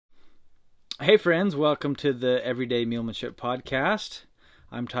Hey friends, welcome to the Everyday Mulemanship Podcast.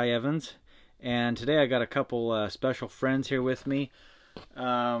 I'm Ty Evans, and today I got a couple special friends here with me.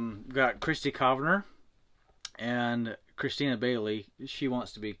 We've got Christy Kovner and Christina Bailey. She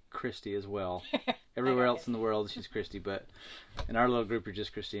wants to be Christy as well. Everywhere else in the world she's Christy, but in our little group you're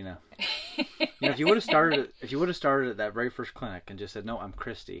just Christina. If you would have started at that very first clinic and just said, "No, I'm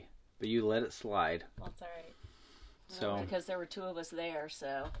Christy," but you let it slide. Well, that's all right. So because there were two of us there,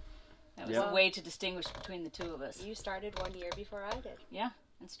 so that was Yep. a way to distinguish between the two of us. You started 1 year before I did. Yeah,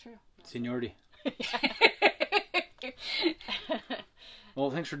 that's true. Seniority.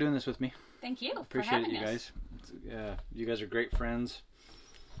 Well, thanks for doing this with me. Thank you. Appreciate for it, you having us. guys. You guys are great friends.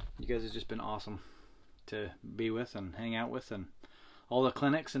 You guys have just been awesome to be with and hang out with, and all the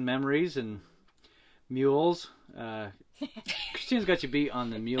clinics and memories and mules. Christina's got you beat on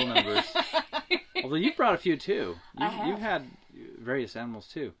the mule numbers. Although you brought a few too. You've had various animals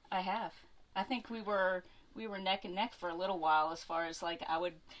too. I have. I think we were neck and neck for a little while as far as like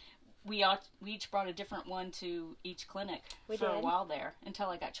we each brought a different one to each clinic for a while there until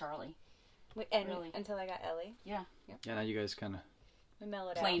I got Charlie. Until I got Ellie. Yeah. Yeah, now you guys kind of We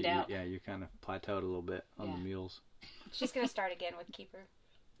mellowed Planed out. out. Yeah, you kind of plateaued a little bit on the mules. She's going to start again with Keeper.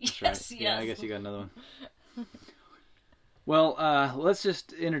 Yes, Right. yes. Yeah, I guess you got another one. Well, let's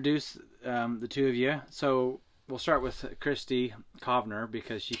just introduce the two of you. So we'll start with Christy Kovner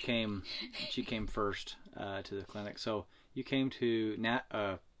because she came first to the clinic. So you came to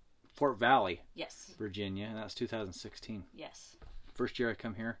Fort Valley, Yes. Virginia, and that's 2016. Yes. First year I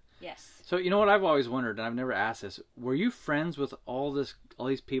come here. Yes. So you know what I've always wondered, and I've never asked this: were you friends with all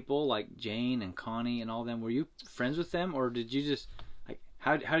these people like Jane and Connie and all them? Were you friends with them, or did you just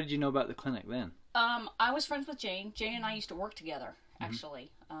how did you know about the clinic then? I was friends with Jane. Jane and I used to work together,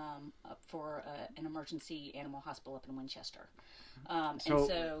 actually, up for an emergency animal hospital up in Winchester.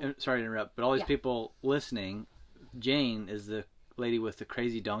 Sorry to interrupt, but all these people listening, Jane is the lady with the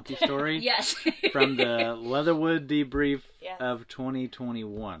crazy donkey story. Yes. From the Leatherwood debrief Yes. of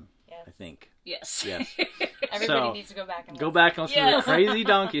 2021, Yes. I think. Yes. Yes. Everybody needs to go back and Go listen. back and listen to Yeah. the crazy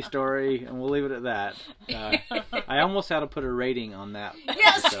donkey story, and we'll leave it at that. I almost had to put a rating on that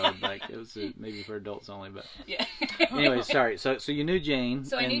episode, like it was maybe for adults only. But Yeah. anyway, sorry. So you knew Jane.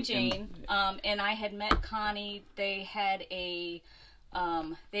 So I knew Jane, and I had met Connie. They had they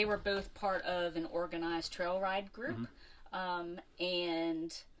were both part of an organized trail ride group, and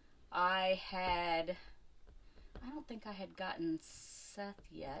I don't think I had gotten Seth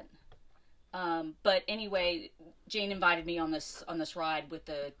yet. But anyway, Jane invited me on this ride with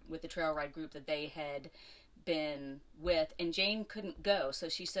the trail ride group that they had been with, and Jane couldn't go, so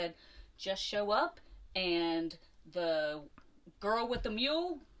she said, "Just show up, and the girl with the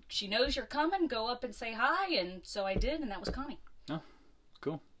mule, she knows you're coming. Go up and say hi." And so I did, and that was Connie. Oh,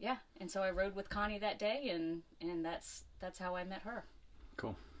 cool. Yeah, and so I rode with Connie that day, and that's how I met her.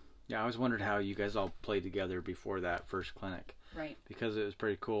 Cool. Yeah, I always wondered how you guys all played together before that first clinic. Right. Because it was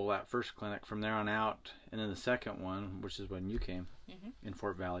pretty cool, that first clinic. From there on out, and then the second one, which is when you came, in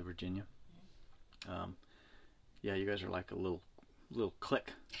Fort Valley, Virginia. Yeah, you guys are like a little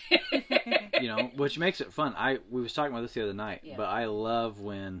clique. Which makes it fun. We was talking about this the other night, but I love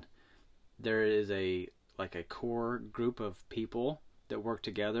when there is a core group of people that work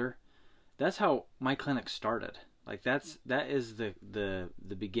together. That's how my clinic started. Like that is the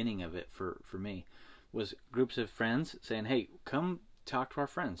beginning of it for me, was groups of friends saying, "Hey, come talk to our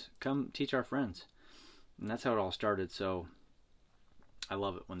friends, come teach our friends," and that's how it all started. So I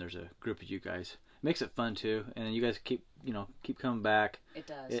love it when there's a group of you guys. It makes it fun too, and then you guys keep coming back. It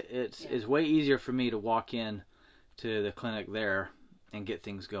does. It's way easier for me to walk in to the clinic there and get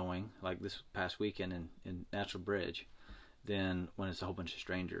things going, like this past weekend in Natural Bridge, than when it's a whole bunch of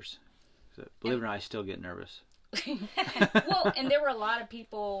strangers. So, believe it or not, I still get nervous. Well, and there were a lot of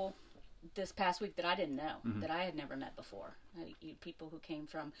people this past week that I didn't know, that I had never met before. People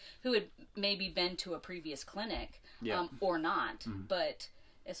who had maybe been to a previous clinic, or not. But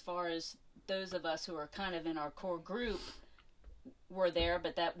as far as those of us who are kind of in our core group were there,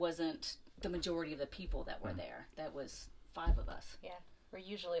 but that wasn't the majority of the people that were there. That was 5 of us. Yeah, we're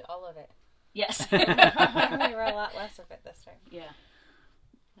usually all of it. Yes. We were a lot less of it this time. Yeah.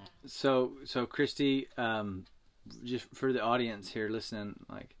 So Christy, just for the audience here listening,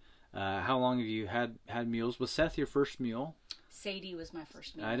 how long have you had mules? Was Seth your first mule? Sadie was my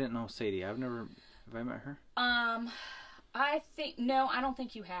first mule. I didn't know Sadie. Have I met her? I don't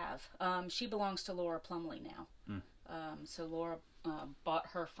think you have. She belongs to Laura Plumley now. So Laura bought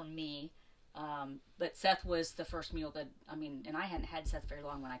her from me. But Seth was the first mule and I hadn't had Seth very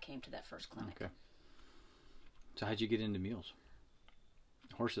long when I came to that first clinic. Okay. So how'd you get into mules?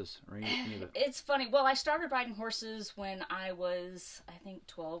 horses or any of it? It's funny. Well, I started riding horses when I was, I think,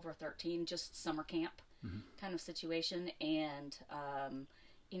 12 or 13, just summer camp kind of situation. And,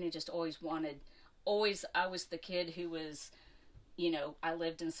 just always, I was the kid who was, I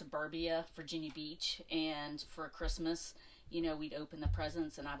lived in suburbia, Virginia Beach, and for Christmas, we'd open the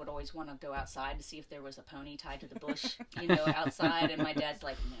presents, and I would always want to go outside to see if there was a pony tied to the bush, outside, and my dad's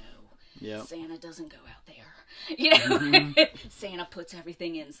like, no. Yep. Santa doesn't go out there. Santa puts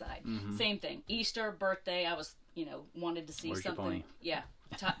everything inside. Same thing. Easter, birthday, I was, wanted to see Where's something. Yeah.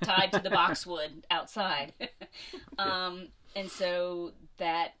 Tied to the boxwood outside. And so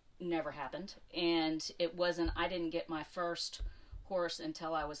that never happened. And I didn't get my first horse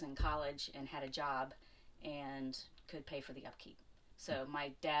until I was in college and had a job and could pay for the upkeep. So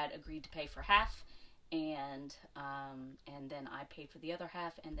my dad agreed to pay for half. And then I paid for the other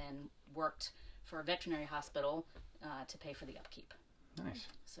half, and then worked for a veterinary hospital to pay for the upkeep. Nice.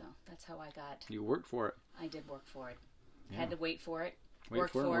 So that's how I got. You worked for it. I did work for it. Yeah. Had to wait for it.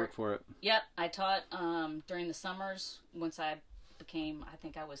 Work for it. Yep. I taught during the summers. Once I became, I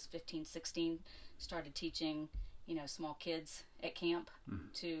think I was 15, 16, started teaching, small kids at camp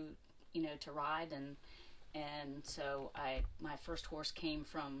to ride, and so my first horse came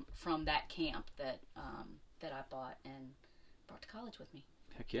from that camp that I bought and brought to college with me.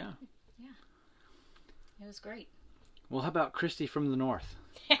 Heck yeah. Yeah. It was great. Well, how about Christy from the North?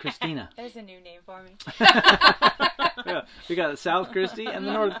 Christina. There's a new name for me. Yeah, we got the South Christy and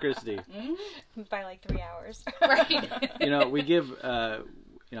the North Christy. By like 3 hours. Right. We give, I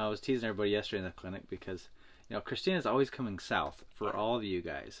was teasing everybody yesterday in the clinic because, Christina's always coming south for all of you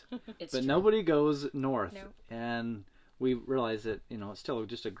guys. It's but true. Nobody goes north. Nope. And we realize that, it's still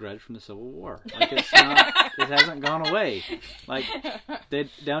just a grudge from the Civil War. Like, it's not, it hasn't gone away. Like,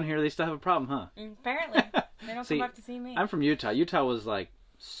 down here, they still have a problem, huh? Apparently. They don't come up to see me. I'm from Utah. Utah was like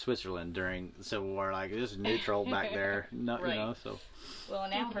Switzerland during the Civil War, like just neutral back there. No, right. So. Well,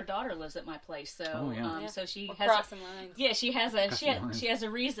 now her daughter lives at my place, so so she has crossing lines. Yeah, she has a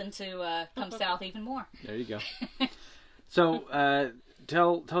reason to come south even more. There you go. So,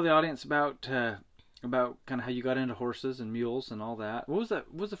 tell the audience about kind of how you got into horses and mules and all that. What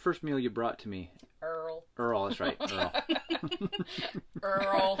was the first mule you brought to me? Earl, that's right.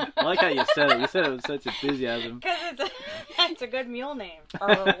 Earl. I like how you said it. You said it with such enthusiasm. Because it's a good mule name.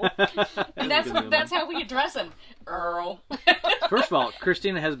 Earl. And that's how we address him. Earl. First of all,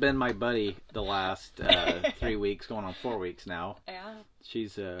 Christina has been my buddy the last 3 weeks, going on 4 weeks now. Yeah.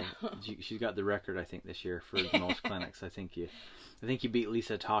 She's got the record, I think, this year for the most clinics. I think you beat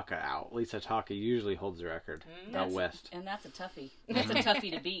Lisa Taka out. Lisa Taka usually holds the record out west. And that's a toughie. That's a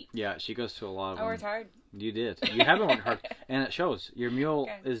toughie to beat. Yeah, she goes to a lot of them. I worked hard. You did. You haven't worked hard. And it shows. Your mule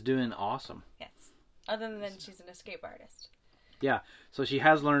is doing awesome. Yes. Other than she's an escape artist. Yeah. So she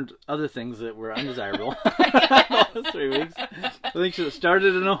has learned other things that were undesirable the last 3 weeks. I think she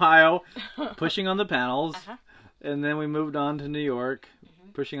started in Ohio, pushing on the panels. And then we moved on to New York,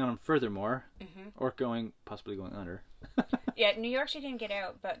 pushing on them furthermore, or possibly going under. Yeah, New York she didn't get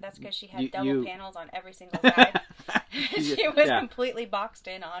out, but that's because she had double panels on every single side. She was completely boxed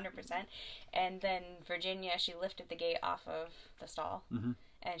in 100%. And then Virginia, she lifted the gate off of the stall.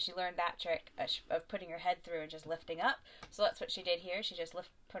 And she learned that trick of putting her head through and just lifting up. So that's what she did here. She just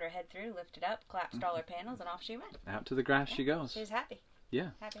put her head through, lifted up, collapsed all her panels, and off she went. Out to the grass she goes. She was happy. Yeah.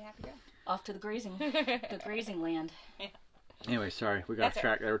 Happy girl. Off to the grazing land. Yeah. Anyway, sorry, we got off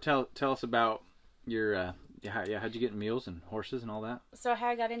track there. Tell us about your how'd you get in mules and horses and all that? So how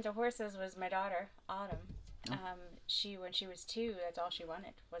I got into horses was my daughter, Autumn. Oh. When she was 2, that's all she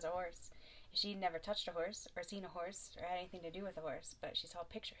wanted was a horse. She'd never touched a horse or seen a horse or had anything to do with a horse, but she saw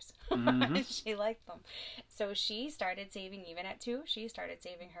pictures. She liked them. So she started saving, even at 2, she started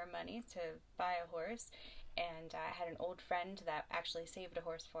saving her money to buy a horse. And I had an old friend that actually saved a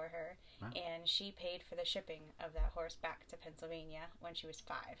horse for her. Wow. And she paid for the shipping of that horse back to Pennsylvania when she was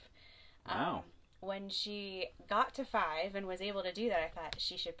 5. Wow. When she got to 5 and was able to do that, I thought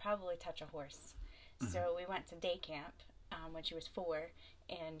she should probably touch a horse. So we went to day camp when she was 4,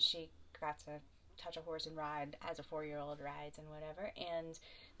 and she got to touch a horse and ride as a 4-year-old rides and whatever. And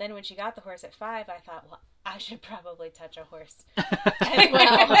then when she got the horse at 5, I thought, well, I should probably touch a horse as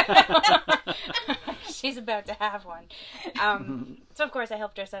well. She's about to have one. So of course I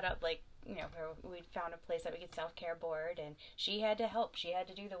helped her set up, we found a place that we could self-care board, and she had to help. She had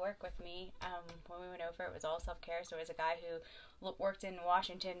to do the work with me. When we went over, it was all self-care. So it was a guy who worked in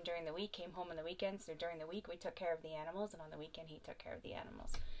Washington during the week, came home on the weekends. So during the week we took care of the animals, and on the weekend he took care of the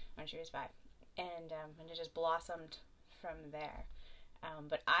animals when she was 5. And it just blossomed from there.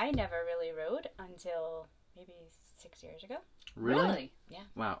 But I never really rode until maybe 6 years ago. Really? Yeah.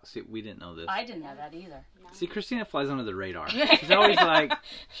 Wow. See, we didn't know this. I didn't know that either. No. See, Christina flies under the radar. She's always like,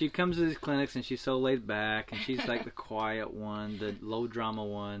 she comes to these clinics and she's so laid back, and she's like the quiet one, the low drama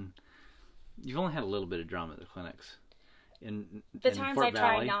one. You've only had a little bit of drama at the clinics. In times Fort I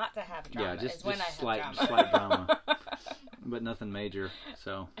Valley. try not to have drama is when I have slight drama. But nothing major.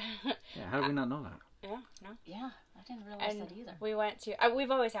 So, yeah, how did we not know that? Yeah, no. Yeah, I didn't realize that either. We went to,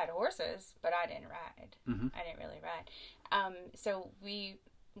 we've always had horses, but I didn't ride. Mm-hmm. I didn't really ride. So we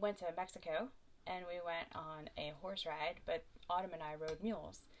went to Mexico, and we went on a horse ride, but Autumn and I rode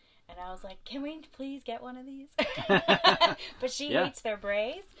mules. And I was like, can we please get one of these? But she hates their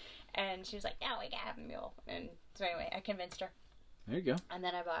brays, and she was like, no, we can have a mule. And so anyway, I convinced her. There you go. And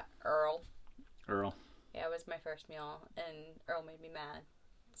then I bought Earl. Earl. Yeah, it was my first mule, and Earl made me mad.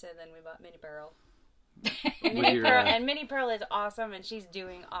 So then we bought Minnie Pearl. And Minnie Pearl is awesome, and she's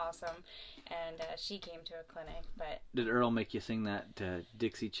doing awesome. And she came to a clinic, but... Did Earl make you sing that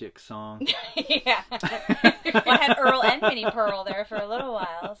Dixie Chick song? Yeah. Well, I had Earl and Minnie Pearl there for a little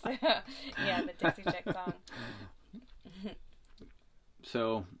while. So, yeah, the Dixie Chick song.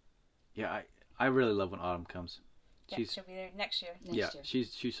 So, yeah, I really love when Autumn comes. Yeah, she'll be there next year. Yeah,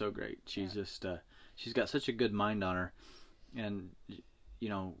 she's so great. She's just she's got such a good mind on her, and you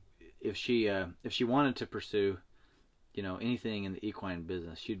know, if she wanted to pursue, you know, anything in the equine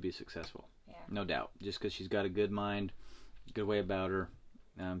business, she'd be successful. Yeah, no doubt. Just because she's got a good mind, good way about her.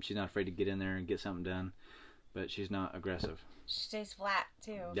 She's not afraid to get in there and get something done, but she's not aggressive. She stays flat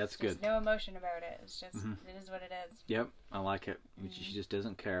too. That's good. There's no emotion about it. It's just it is what it is. Yep, I like it. She just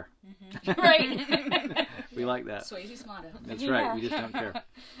doesn't care. Right. We like that. Swayze's motto. That's right. We just don't care.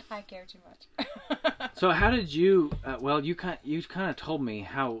 I care too much. So how did you? Well, you kind of told me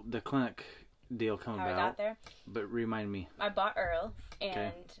how the clinic deal came about. How I got there. But remind me. I bought Earl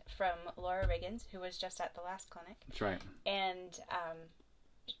from Laura Riggins, who was just at the last clinic. That's right. And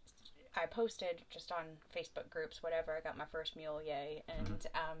I posted just on Facebook groups, whatever. I got my first mule, yay! And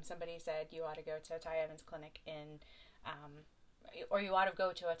somebody said you ought to go to a Ty Evans clinic or you ought to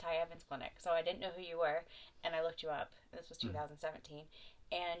go to a Ty Evans clinic. So I didn't know who you were, and I looked you up. This was 2017,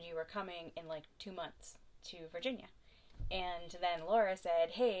 and you were coming in like 2 months to Virginia. And then Laura said,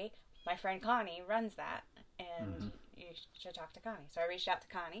 "Hey, my friend Connie runs that, and you should talk to Connie." So I reached out to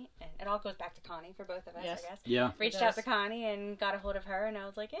Connie, and it all goes back to Connie for both of us, I guess. Yeah. Reached out to Connie and got a hold of her, and I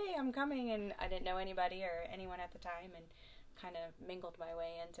was like, "Hey, I'm coming," and I didn't know anybody or anyone at the time, and kind of mingled my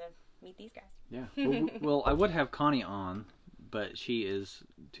way in to meet these guys. Yeah. Well, I would have Connie on, but she is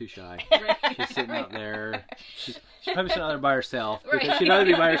too shy. She's sitting out there. She's probably sitting out there by herself, because she'd rather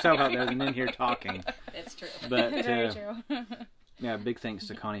be by herself out there than in here talking. It's true. But Very true. yeah, big thanks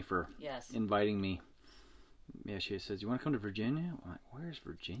to Connie for inviting me. Yeah, she says, "You want to come to Virginia?" I'm like, "Where's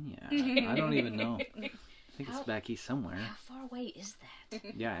Virginia?" I don't even know. I think it's back east somewhere. How far away is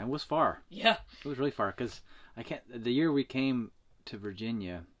that? Yeah, it was far. Yeah. It was really far, because the year we came to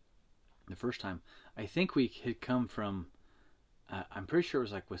Virginia, the first time, I think we had come from, I'm pretty sure it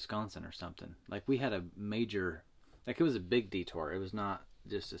was like Wisconsin or something. Like we had a major, like it was a big detour. It was not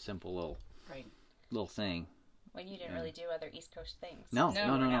just a simple little thing. When you didn't really do other East Coast things. No.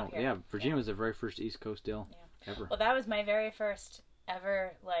 Yeah, Virginia was the very first East Coast deal ever. Well, that was my very first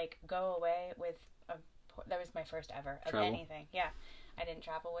ever, like, go away with that was my first ever of anything. Yeah. I didn't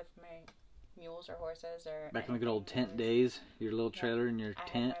travel with my mules or horses or back in the good old tent days, your little trailer and your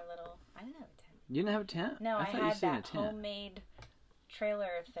tent. I didn't have a tent. You didn't have a tent? No, I thought had you that homemade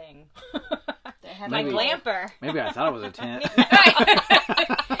trailer thing. Had my glamper. Maybe I thought it was a tent.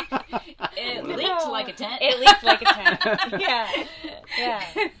 It leaked like a tent. It leaked like a tent.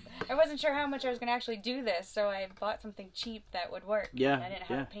 Yeah. I wasn't sure how much I was going to actually do this, so I bought something cheap that would work. Yeah. And I didn't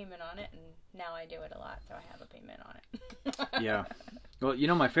have a payment on it, and now I do it a lot, so I have a payment on it. Yeah. Well, you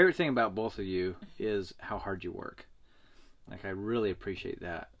know, my favorite thing about both of you is how hard you work. Like, I really appreciate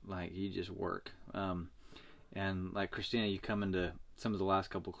that. Like, you just work. And like Christina, you come into some of the last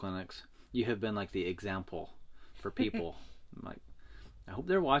couple clinics. You have been like the example for people. Like, I hope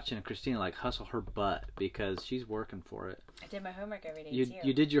they're watching Christina like hustle her butt, because she's working for it. I did my homework every day too.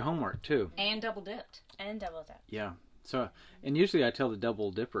 You did your homework too. And double dipped. Yeah. So, and usually I tell the double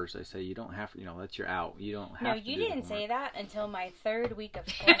dippers, I say, you don't have to, you know, that's your out. You don't have to. No, you do didn't the say that until my 3rd week of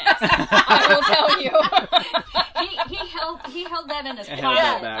clinics. I will tell you. he held that in his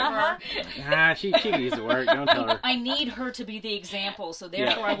pocket. She needs to work. Don't tell her. I need her to be the example, so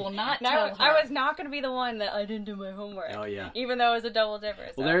therefore I will not tell her. I was not going to be the one that I didn't do my homework. Oh yeah. Even though it was a double dipper.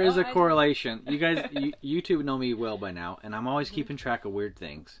 So, well, there is a correlation. You guys, you two know me well by now, and I'm always keeping track of weird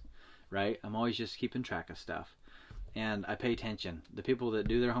things, right? I'm always just keeping track of stuff. and I pay attention. The people that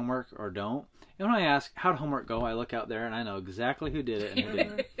do their homework or don't. And when I ask, how'd homework go? I look out there and I know exactly who did it and who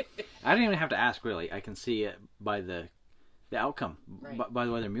didn't. I didn't even have to ask, really. I can see it by the outcome, right. by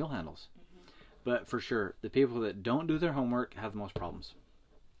the way their mule handles. Mm-hmm. But for sure, the people that don't do their homework have the most problems.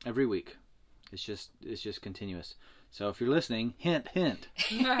 Every week. It's just continuous. So if you're listening, hint.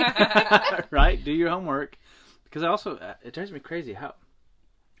 Right? Do your homework. Because it drives me crazy how,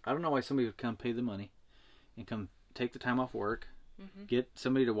 I don't know why somebody would come pay the money and come take the time off work, get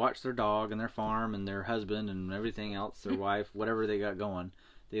somebody to watch their dog and their farm and their husband and everything else, their wife, whatever they got going.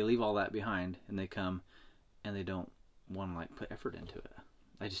 They leave all that behind and they come and they don't want to like put effort into it.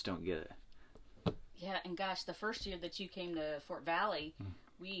 I just don't get it. Yeah, and gosh, the first year that you came to Fort Valley,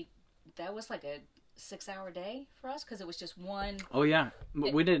 that was like a 6-hour day for us because it was just one. Oh yeah,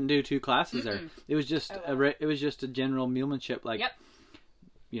 we didn't do 2 classes there. It was just it was just a general mulemanship, like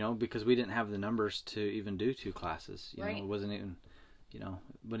you know, because we didn't have the numbers to even do 2 classes. You know, it wasn't even, you know,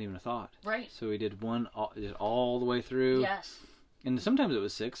 wasn't even a thought. Right. So we did one all the way through. Yes. And sometimes it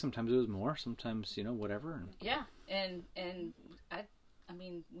was 6, sometimes it was more, sometimes, you know, whatever. Yeah, and I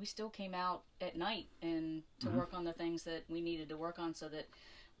mean, we still came out at night and to work on the things that we needed to work on so that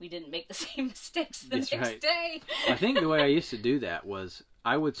we didn't make the same mistakes the next day. I think the way I used to do that was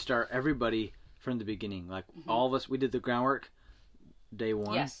I would start everybody from the beginning. Like all of us, we did the groundwork day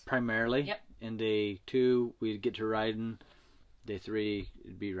 1 primarily. Yep. And day 2, we'd get to riding. Day 3,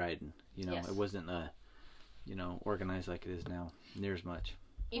 it'd be riding. You know, it wasn't you know, organized like it is now, near as much.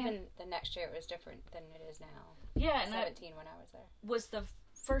 Even the next year it was different than it is now. Yeah, and 17 when I was there. Was the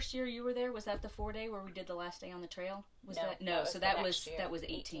first year you were there, was that the 4-day where we did the last day on the trail? So that was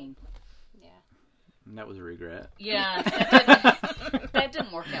 18. Yeah. And that was a regret. Yeah, that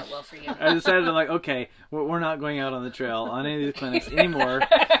didn't work out well for you. I decided like, okay, we're not going out on the trail on any of these clinics anymore.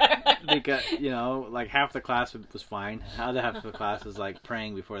 Because, you know, like half the class was fine. The other half of the class was like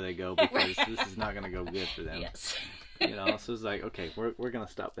praying before they go because this is not going to go good for them. Yes. You know, so it's like, okay, we're going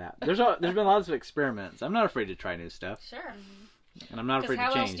to stop that. There's been lots of experiments. I'm not afraid to try new stuff. Sure. And I'm not afraid to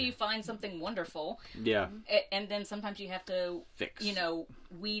change. How else do you find something wonderful? Yeah. And then sometimes you have to fix. You know,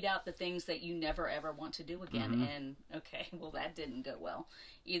 weed out the things that you never ever want to do again. And okay, well that didn't go well,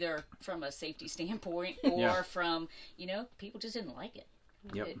 either from a safety standpoint or from, you know, people just didn't like it.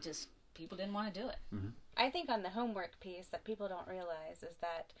 Yep. It just, people didn't want to do it. Mm-hmm. I think on the homework piece that people don't realize is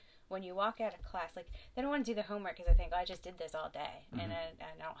that when you walk out of class, like, they don't want to do the homework because they think, oh, I just did this all day, and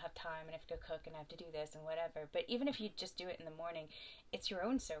I don't have time, and I have to go cook, and I have to do this, and whatever. But even if you just do it in the morning, it's your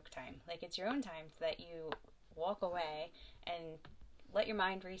own soak time. Like, it's your own time that you walk away and let your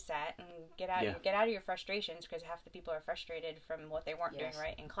mind reset and get out of your frustrations, because half the people are frustrated from what they weren't doing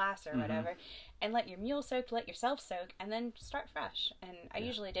right in class or whatever, and let your mule soak, let yourself soak, and then start fresh. And I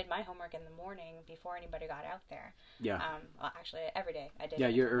usually did my homework in the morning before anybody got out there. Yeah. Well, actually, every day I did. Yeah,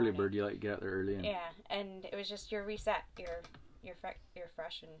 you're early bird. You like to get out there early. And... Yeah, and it was just your reset. You're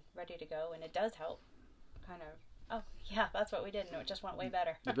fresh and ready to go, and it does help. Kind of. Oh, yeah, that's what we did, and it just went way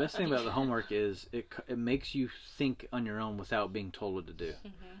better. The best thing about the homework is it makes you think on your own without being told what to do.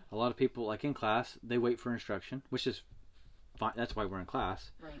 A lot of people, like in class, they wait for instruction, which is fine. That's why we're in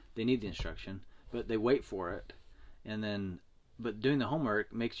class. Right. They need the instruction, but they wait for it. But doing the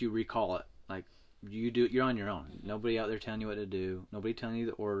homework makes you recall it. Like, you're on your own. Nobody out there telling you what to do. Nobody telling you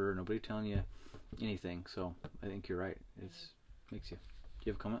the order. Nobody telling you anything. So I think you're right. It makes you. Do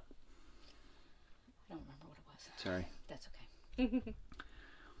you have a comment? I don't remember what it was. Sorry. That's okay.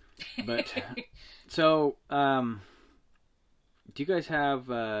 But so, do you guys have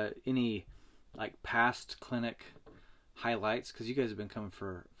any like past clinic highlights? Because you guys have been coming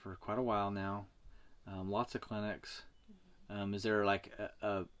for quite a while now. Lots of clinics. Is there like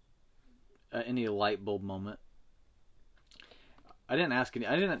any light bulb moment? I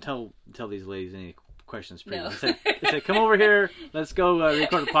didn't tell these ladies any questions previously. No. They said, come over here, let's go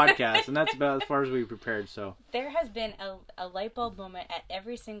record a podcast, and that's about as far as we prepared. So there has been a light bulb moment at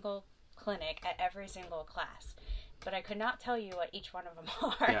every single clinic, at every single class, but I could not tell you what each one of them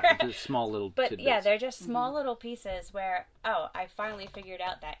are. Yeah, just small little tidbits. Yeah, they're just small little pieces where, oh, I finally figured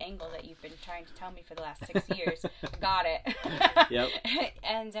out that angle that you've been trying to tell me for the last 6 years. Got it. Yep.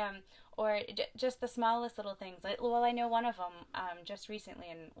 And or just the smallest little things. Well, I know one of them just recently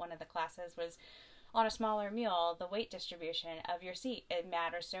in one of the classes was on a smaller mule, the weight distribution of your seat, it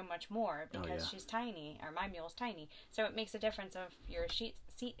matters so much more because she's tiny, or my mule's tiny. So it makes a difference of your seat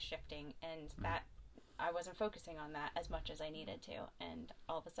shifting, and that I wasn't focusing on that as much as I needed to. And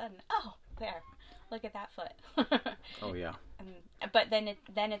all of a sudden, oh, there, look at that foot. Oh, yeah. But then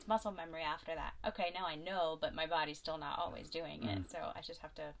it's muscle memory after that. Okay, now I know, but my body's still not always doing it. So I just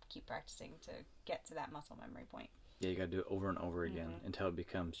have to keep practicing to get to that muscle memory point. Yeah, you got to do it over and over again until it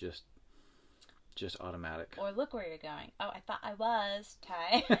becomes just automatic. Or look where you're going. Oh, I thought I was.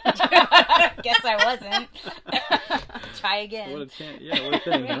 Ty. Guess I wasn't. Try again. What a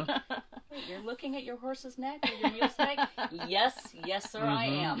thing, huh? You're looking at your horse's neck or your mule's neck? Yes, sir, I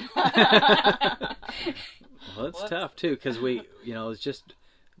am. Well, it's tough too, because we, it's just,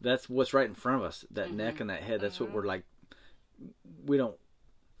 that's what's right in front of us, that neck and that head. That's what we're like.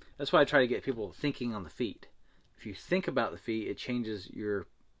 That's why I try to get people thinking on the feet. If you think about the feet, it changes your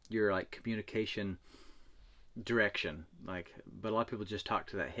like communication direction. But a lot of people just talk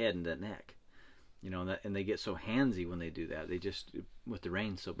to that head and that neck, and they get so handsy when they do that. They just, with the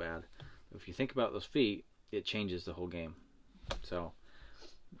reins so bad. If you think about those feet, it changes the whole game. So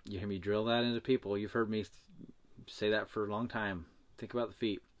you hear me drill that into people. You've heard me say that for a long time. Think about the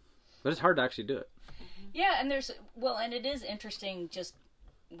feet, but it's hard to actually do it. Yeah, and and it is interesting just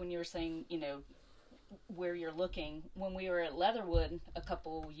when you were saying, where you're looking. When we were at Leatherwood a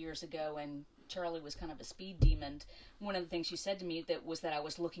couple years ago and Charlie was kind of a speed demon, one of the things you said to me was that I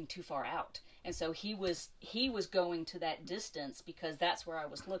was looking too far out. And so he was going to that distance because that's where I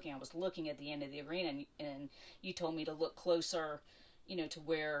was looking. I was looking at the end of the arena, and you told me to look closer, to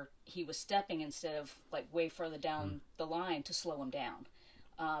where he was stepping instead of like way further down the line to slow him down.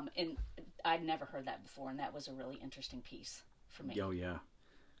 And I'd never heard that before, and that was a really interesting piece for me. Oh, yeah.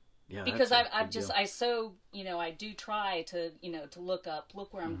 Yeah, because I do try to, to look up,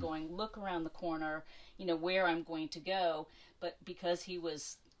 look where I'm going, look around the corner, where I'm going to go. But because he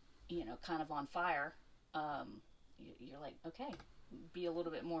was, kind of on fire, you're like, okay, be a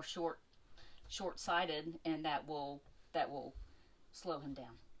little bit more short-sighted, and that will slow him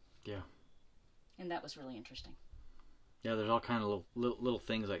down. Yeah. And that was really interesting. Yeah, there's all kind of little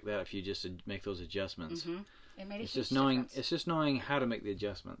things like that if you just make those adjustments. Mm-hmm. It made a huge difference. It's just knowing how to make the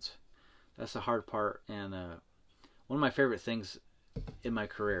adjustments. That's the hard part. And one of my favorite things in my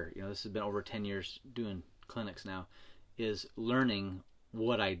career, this has been over 10 years doing clinics now, is learning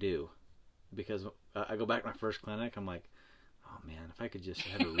what I do. Because I go back to my first clinic, I'm like, oh man, if I could just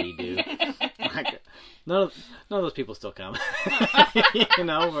have a redo. None of those people still come.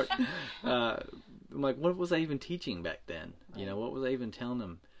 But, I'm like, what was I even teaching back then? Right. What was I even telling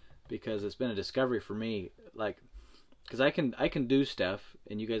them? Because it's been a discovery for me, because I can do stuff,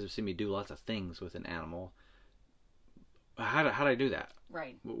 and you guys have seen me do lots of things with an animal. How did I do that?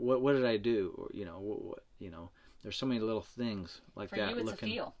 Right. What did I do? Or, there's so many little things like for that. For you, it's a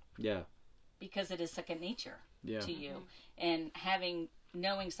feel. Yeah. Because it is second nature to you, Mm-hmm. and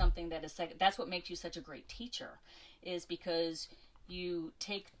knowing something that is second. That's what makes you such a great teacher, is because you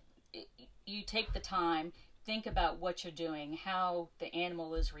take the time. Think about what you're doing, how the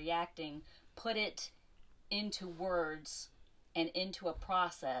animal is reacting, put it into words and into a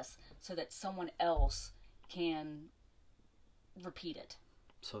process so that someone else can repeat it.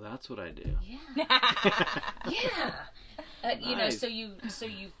 So that's what I do. Yeah. Yeah. Nice. So you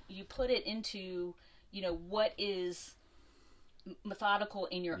put it into, what is methodical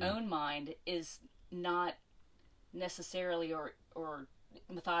in your own mind is not necessarily or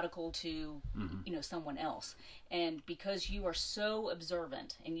methodical to someone else. And because you are so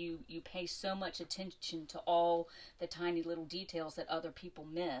observant and you pay so much attention to all the tiny little details that other people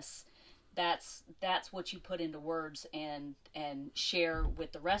miss, that's what you put into words and share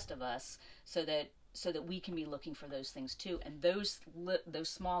with the rest of us so that we can be looking for those things too. And those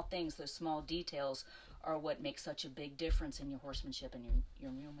small things, those small details are what makes such a big difference in your horsemanship and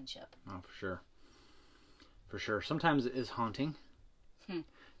your mulemanship. Oh, for sure. Sometimes it is haunting.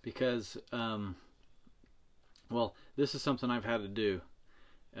 Because, this is something I've had to do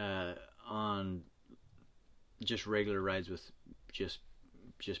on just regular rides with just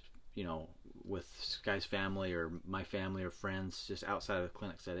with Sky's family or my family or friends, just outside of the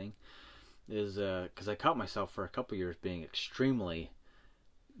clinic setting, is because I caught myself for a couple years being extremely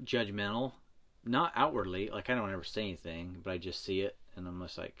judgmental, not outwardly, like I don't ever say anything, but I just see it and I'm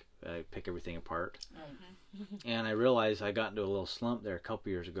just like, I pick everything apart. Mm-hmm. And I realized I got into a little slump there a couple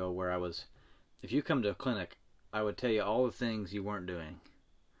years ago where if you come to a clinic, I would tell you all the things you weren't doing.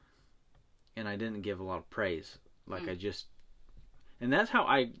 And I didn't give a lot of praise. And that's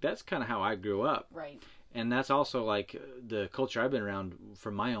kind of how I grew up. Right. And that's also like the culture I've been around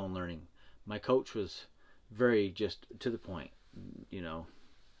from my own learning. My coach was very just to the point, no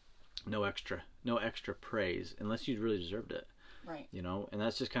extra praise unless you really deserved it. Right. And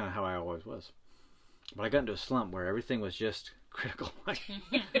that's just kind of how I always was. But I got into a slump where everything was just critical. I'm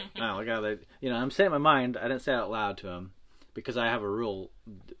saying in my mind, I didn't say it out loud to him because I have a rule,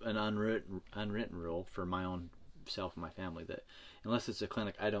 an unwritten rule for my own myself and my family that unless it's a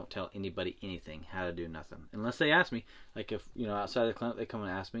clinic, I don't tell anybody anything, how to do nothing. Unless they ask me, like if, outside of the clinic, they come and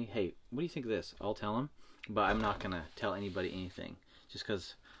ask me, hey, what do you think of this? I'll tell them, but I'm not going to tell anybody anything just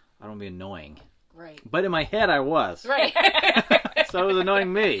because I don't want to be annoying. Right. But in my head, I was. Right. So it was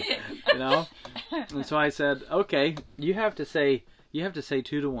annoying me, And so I said, okay, you have to say 2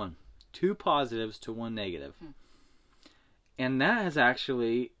 to 1. 2 positives to 1 negative. And that has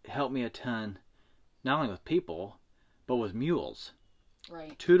actually helped me a ton, not only with people, but with mules.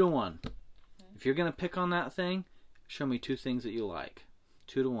 Right. 2 to 1. If you're going to pick on that thing, show me 2 things that you like.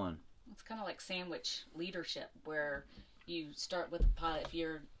 2 to 1. It's kind of like sandwich leadership, where you start with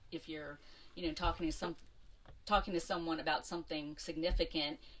if you're talking to someone about something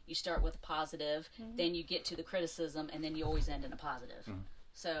significant, you start with a positive, then you get to the criticism, and then you always end in a positive.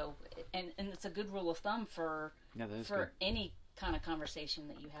 So, and it's a good rule of thumb for any kind of conversation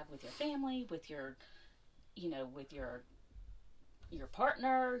that you have with your family, with your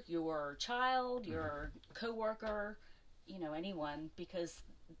partner, your child, your coworker, anyone, because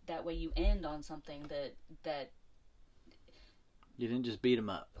that way you end on something that you didn't just beat them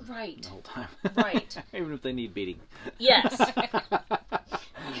up. Right. The whole time. Right. Even if they need beating. Yes.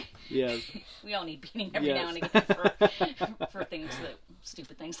 Yes. We all need beating every now and again for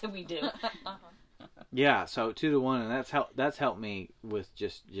stupid things that we do. Yeah, so 2 to 1, and that's helped me with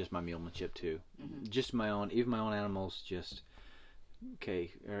just my mulemanship too. Just my own animals. Just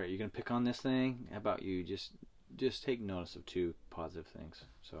okay. All right, you're gonna pick on this thing. How about you just take notice of 2 positive things?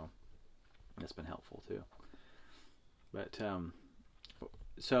 So that's been helpful too. But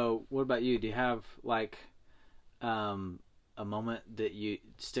so what about you? Do you have like a moment that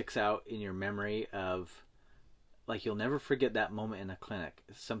sticks out in your memory of, like, you'll never forget that moment in a clinic?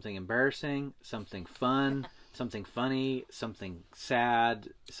 Something embarrassing, something fun, something funny, something sad,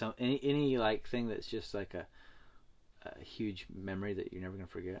 any like thing that's just like a huge memory that you're never gonna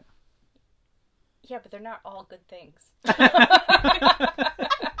forget? Yeah, but they're not all good things.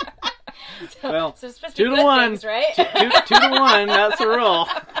 Well, so it's supposed 2 to be to good 1, things, right? 2 to 1. That's the rule.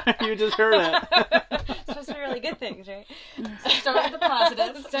 You just heard it. It's supposed to be really good things, right? Start with the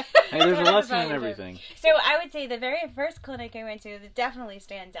positives. Hey, there's a lesson in everything. So I would say the very first clinic I went to that definitely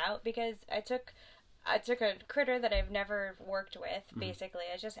stands out because I took a critter that I've never worked with. Basically,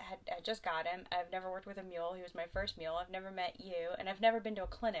 I just got him. I've never worked with a mule. He was my first mule. I've never met you, and I've never been to a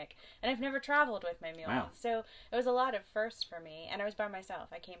clinic, and I've never traveled with my mule. Wow. So it was a lot of firsts for me, and I was by myself.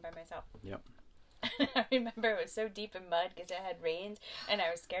 I came by myself. Yep. I remember it was so deep in mud because it had rained, and I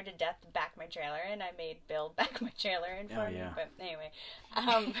was scared to death to back my trailer, and I made Bill back my trailer in for me. But anyway,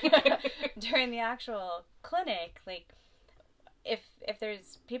 during the actual clinic, like, if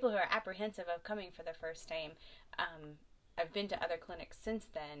there's people who are apprehensive of coming for the first time, I've been to other clinics since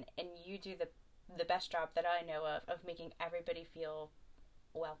then, and you do the best job that I know of making everybody feel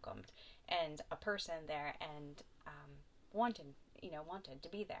welcomed and a person there and wanted to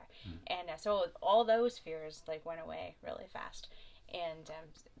be there. And so all those fears like went away really fast. And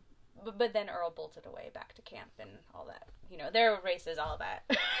but then Earl bolted away back to camp and all that. There were races, all that.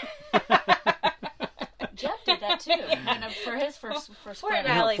 Jeff did that too. For his first Fort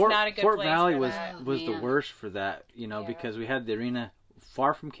Valley's not a good Fort place Valley for was that. the worst for that, because we had the arena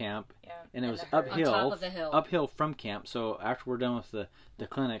far from camp, and it was uphill, on top of the hill. Uphill from camp. So after we're done with the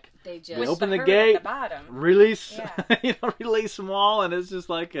clinic, we open the herd gate, at the bottom. release, release them all, and it's just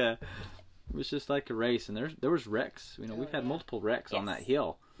like a race. And there was wrecks. We've had multiple wrecks on that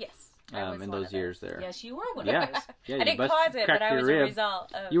hill. Yes. In those years there. Yes, you were one of those. Yeah, I didn't cause it, but I was a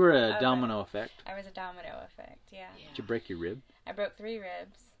result of... You were a domino effect. I was a domino effect, yeah. Did you break your rib? I broke 3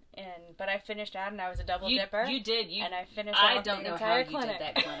 ribs, but I finished out, and I was a double dipper. You did. And I finished out the entire clinic. I don't know how you did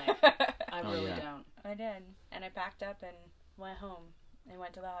that clinic. I really don't. I did. And I packed up and went home and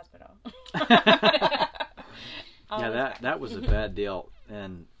went to the hospital. That was a bad deal.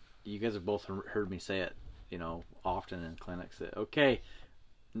 And you guys have both heard me say it, often in clinics that, okay,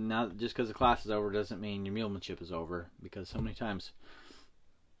 now just because the class is over doesn't mean your mulemanship is over, because so many times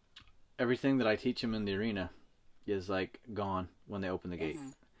everything that I teach them in the arena is like gone when they open the gate,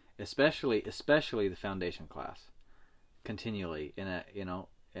 especially the foundation class, continually and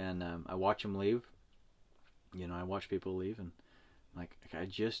I watch them leave. I watch people leave, and like I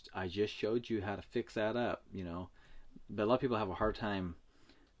just showed you how to fix that up, but a lot of people have a hard time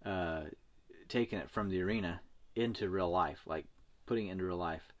taking it from the arena into real life, like putting it into real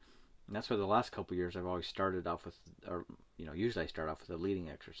life. And that's why the last couple of years I've always started off with, usually I start off with a leading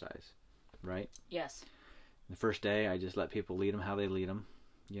exercise, right? Yes. The first day I just let people lead them how they lead them,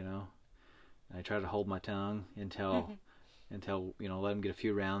 and I try to hold my tongue until let them get a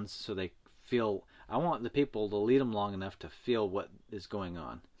few rounds so they feel. I want the people to lead them long enough to feel what is going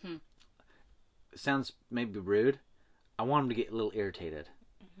on. It sounds maybe rude. I want them to get a little irritated,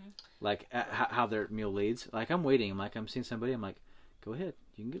 like how their mule leads. Like I'm waiting. I'm seeing somebody. I'm like, go ahead.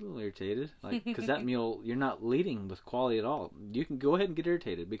 You can get a little irritated, like because that mule, you're not leading with quality at all. You can go ahead and get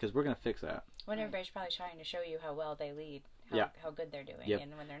irritated because we're gonna fix that. When everybody's probably trying to show you how well they lead, how good they're doing,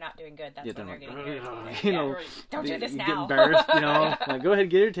 and when they're not doing good, that's when they're getting irritated. You know, don't do this now. Get embarrassed, you know. Like, go ahead,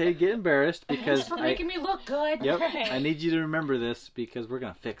 get irritated, get embarrassed because for making me look good. Yep, I need you to remember this because we're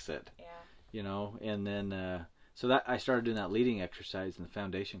gonna fix it. Yeah. You know, and then so that I started doing that leading exercise in the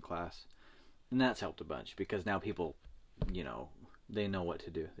foundation class, and that's helped a bunch because now people, you know, they know what to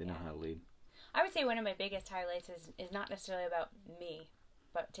do. They know how to lead. I would say one of my biggest highlights is not necessarily about me,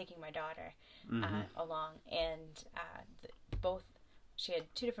 but taking my daughter along. And she had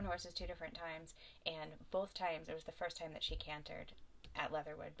 2 different horses, 2 different times, and both times, it was the first time that she cantered at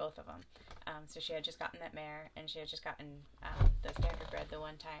Leatherwood, both of them. So she had just gotten that mare, and she had just gotten the standardbred the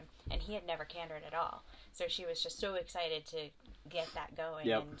one time, and he had never cantered at all. So she was just so excited to get that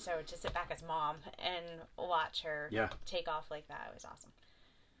going, and so to sit back as mom and watch her take off like that, it was awesome.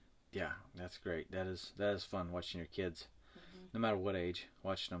 Yeah, that's great. That is fun watching your kids, no matter what age,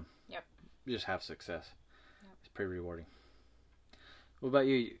 watching them just have success. It's pretty rewarding. What about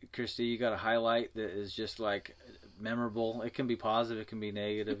you, Christy? You got a highlight that is just like memorable? It can be positive, it can be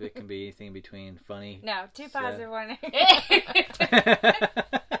negative, it can be anything in between. Funny. No, 2 positive, 1.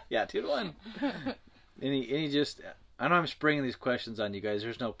 Yeah, 2 to 1. Any just. I know I'm springing these questions on you guys.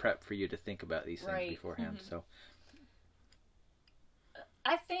 There's no prep for you to think about these things beforehand. So,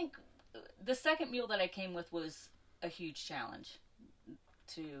 I think the second mule that I came with was a huge challenge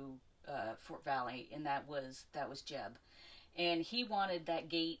to Fort Valley, and that was Jeb. And he wanted that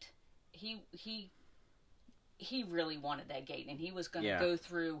gate. He really wanted that gate, and he was going to go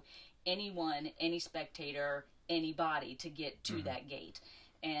through anyone, any spectator, anybody to get to that gate.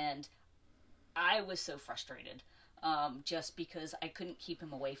 And I was so frustrated, just because I couldn't keep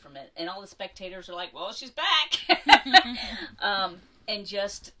him away from it. And all the spectators are like, "Well, she's back," and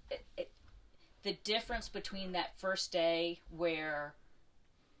just the difference between that first day where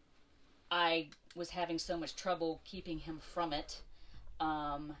I was having so much trouble keeping him from it,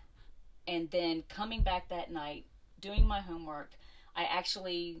 and then coming back that night, doing my homework. I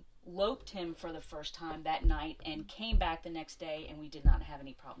actually loped him for the first time that night and came back the next day, and we did not have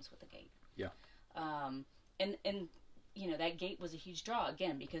any problems with the gate. Yeah. And you know, that gate was a huge draw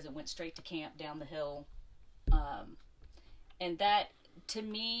again because it went straight to camp down the hill, and that, to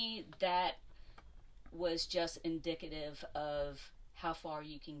me, that was just indicative of how far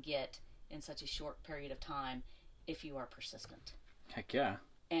you can get in such a short period of time if you are persistent. Heck yeah.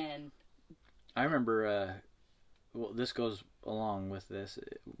 And I remember, well, this goes along with this,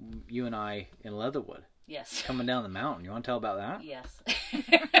 you and I in Leatherwood. Yes. Coming down the mountain. You want to tell about that? Yes.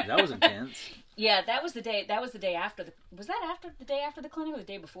 That was intense. Yeah, that was the day after was that after the day after the clinic or the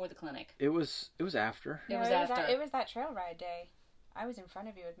day before the clinic? It was after. It was after. It was that trail ride day. I was in front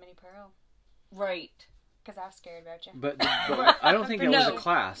of you with Minnie Pearl. Right. Because I was scared about you. But I don't think it was a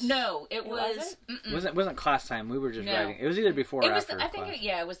class. No, it was. It wasn't class time. We were just riding. It was either before or after. I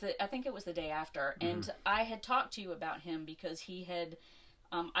think it was the day after. And I had talked to you about him because he had.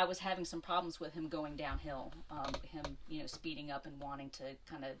 I was having some problems with him going downhill. Him, speeding up and wanting to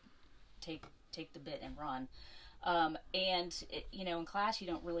kind of take the bit and run. And in class you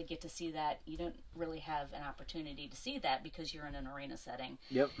don't really get to see that. You don't really have an opportunity to see that because you're in an arena setting.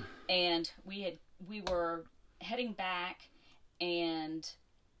 Yep. And we were heading back, and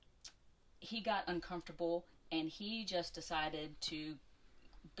he got uncomfortable, and he just decided to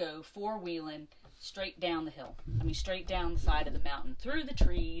go 4-wheeling straight down the hill. I mean, straight down the side of the mountain, through the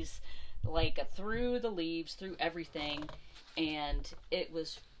trees, through the leaves, through everything. And it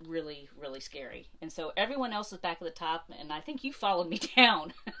was really, really scary. And so everyone else was back at the top, and I think you followed me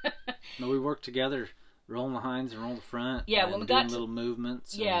down. No, we worked together, rolling the hinds and rolling the front. Yeah, when we got little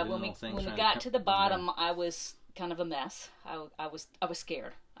movements. Yeah, when we got to the bottom, I was kind of a mess. I was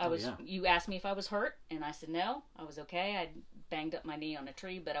scared. You asked me if I was hurt, and I said no, I was okay. I banged up my knee on a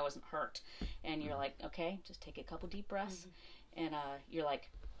tree, but I wasn't hurt. And you're like, okay, just take a couple deep breaths. And you're like,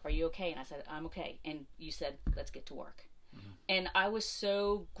 are you okay? And I said, I'm okay. And you said, let's get to work. And I was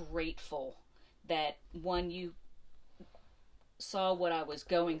so grateful that, one, you saw what I was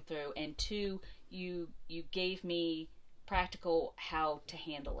going through, and two, you gave me practical how to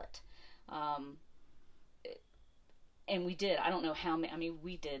handle it. And we did. I don't know how many. I mean,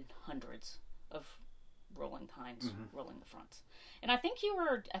 we did hundreds of rolling hinds, rolling the fronts. And I think you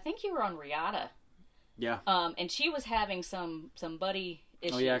were on Riata. Yeah. And she was having some buddy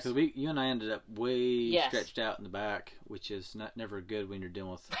issues. Oh yeah, because you and I ended up way stretched out in the back, which is never good when you're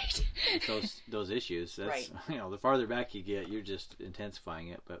dealing with those issues. That's the farther back you get, you're just intensifying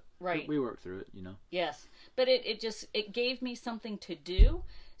it. But we work through it, Yes, but it gave me something to do.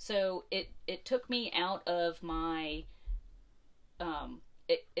 So it took me out of my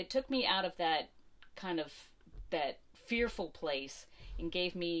it took me out of that kind of that fearful place and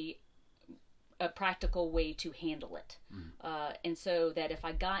gave me a practical way to handle it. And so that if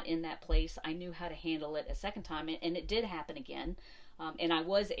I got in that place, I knew how to handle it a second time, and it did happen again, and I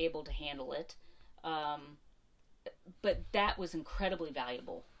was able to handle it. But that was incredibly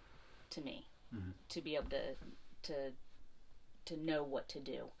valuable to me, to be able to know what to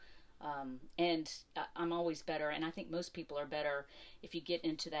do. And I'm always better, and I think most people are better if you get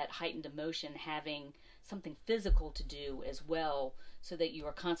into that heightened emotion, having something physical to do as well, so that you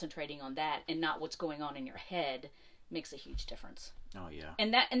are concentrating on that and not what's going on in your head. Makes a huge difference. Oh yeah.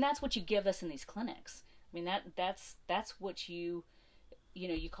 And that's what you give us in these clinics. I mean, that's what you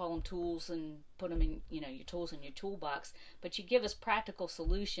call them tools and put them in, your tools in your toolbox, but you give us practical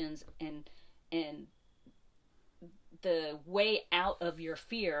solutions, and the way out of your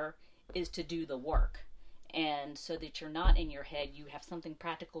fear is to do the work. And so that you're not in your head, you have something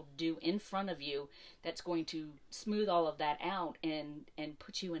practical to do in front of you that's going to smooth all of that out and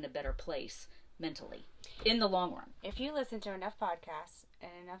put you in a better place mentally in the long run. If you listen to enough podcasts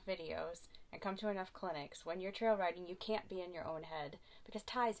and enough videos and come to enough clinics, when you're trail riding, you can't be in your own head because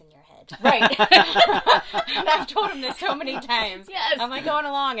Ty's in your head. Right. And I've told him this so many times. Yes. I'm like going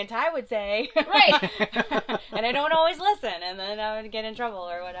along and Ty would say. Right. And I don't always listen, and then I would get in trouble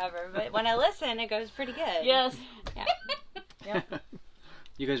or whatever. But when I listen, it goes pretty good. Yes. Yeah. Yep.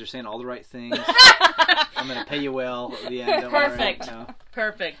 You guys are saying all the right things. I'm going to pay you well at the end. Perfect. No.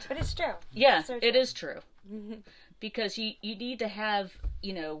 Perfect. But it's true. Yeah, so true. It is true. Because you need to have,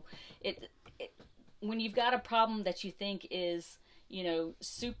 when you've got a problem that you think is,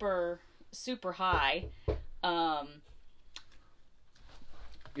 super, super high.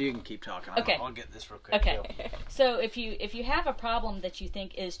 You can keep talking. Okay. I'll get this real quick. Okay. So if you have a problem that you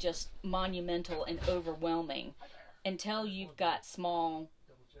think is just monumental and overwhelming, until you've got small,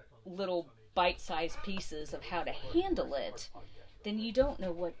 little bite-sized pieces of how to handle it, then you just don't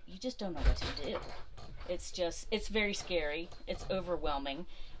know what to do. It's very scary. It's overwhelming.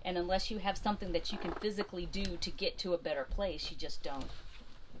 And unless you have something that you can physically do to get to a better place, you just don't.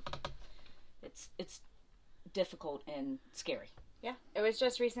 It's difficult and scary. Yeah. It was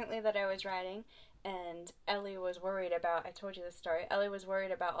just recently that I was riding, and Ellie was worried about, I told you this story, Ellie was worried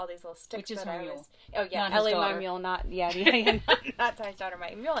about all these little sticks that I was... Oh, yeah, not Ellie, my mule, not Ty's daughter,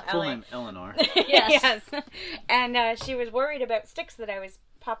 my mule, Ellie. Full name, Eleanor. Yes. And she was worried about sticks that I was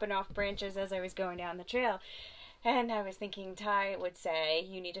popping off branches as I was going down the trail. And I was thinking Ty would say,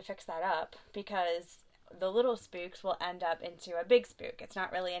 you need to fix that up, because the little spooks will end up into a big spook. It's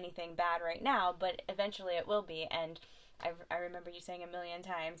not really anything bad right now, but eventually it will be. And I remember you saying a million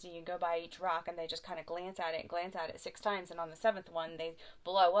times, you go by each rock and they just kind of glance at it 6 times, and on the 7th one they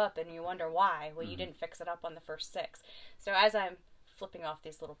blow up and you wonder why. Well, you didn't fix it up on the first 6. So as I'm flipping off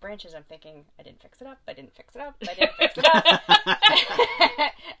these little branches, I'm thinking, I didn't fix it up, I didn't fix it up, I didn't fix it up.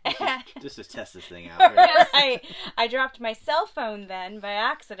 Just to test this thing out. Right. I dropped my cell phone then by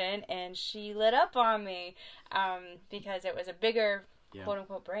accident, and she lit up on me because it was a bigger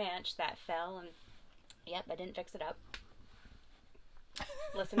quote-unquote branch that fell, and yep, I didn't fix it up.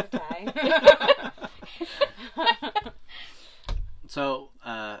 Listen to Ty. So,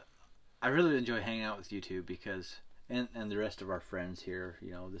 I really enjoy hanging out with you two because, and the rest of our friends here,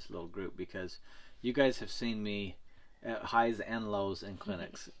 this little group, because you guys have seen me at highs and lows in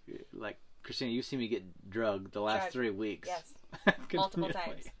clinics. Like, Christina, you've seen me get drugged the last 3 weeks. Yes. Multiple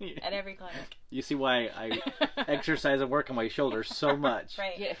times. At every clinic. You see why I exercise and work on my shoulders so much.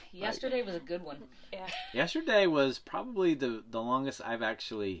 Right. Yeah, yesterday was a good one. Yeah. Yesterday was probably the longest I've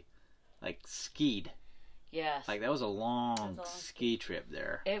actually, skied. Yes. That was a long ski trip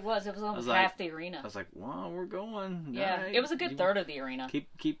there. It was almost half the arena. I was like, wow, we're going. Yeah, right. It was a good third of the arena.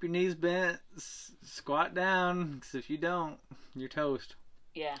 Keep your knees bent, squat down, because if you don't, you're toast.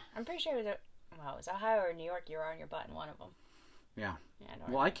 Yeah. I'm pretty sure it was Ohio or New York. You were on your butt in one of them. Yeah.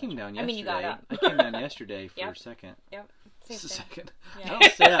 I came down yesterday. I mean, you got up. I came down yesterday for a second. Yep. Same thing. Second. Yeah. I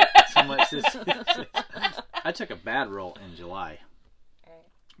don't sit up so much. I took a bad roll in July. Right.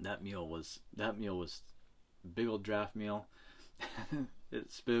 That mule was a big old draft mule.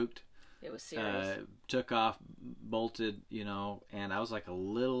 It spooked. It was serious. Took off, bolted, and I was like a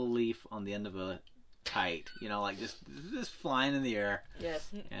little leaf on the end of a kite, just flying in the air. Yes.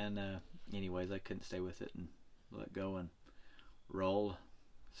 And anyways, I couldn't stay with it and let go and rolled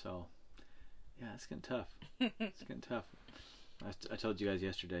So, yeah, it's getting tough. It's getting tough. I told you guys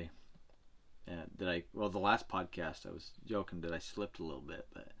yesterday the last podcast I was joking that I slipped a little bit,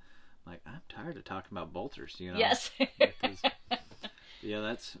 but I'm tired of talking about bolters, Yes.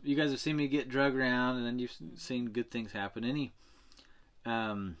 Yeah, you guys have seen me get drug around, and then you've seen good things happen.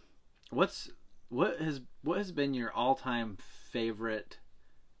 What has been your all-time favorite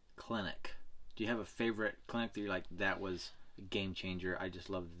clinic? Do you have a favorite clinic that you're like, that was a game changer? I just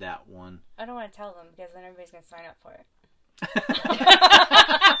love that one. I don't want to tell them because then everybody's going to sign up for it.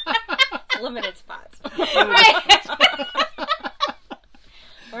 Limited spots.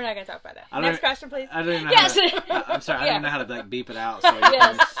 We're not going to talk about that. Next question, please. I don't even know. I'm sorry. I don't even know how to beep it out. So you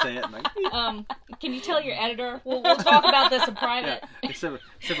can just say it. Can you tell your editor? We'll talk about this in private. Yeah, except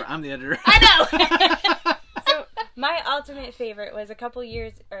for I'm the editor. I know. So my ultimate favorite was a couple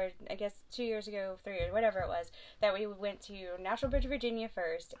years, or I guess 2 years ago, 3 years, whatever it was, that we went to Natural Bridge, Virginia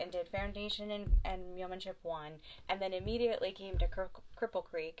first and did Foundation and Mulemanship 1, and then immediately came to Cripple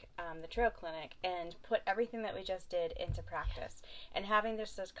Creek, the trail clinic, and put everything that we just did into practice. And having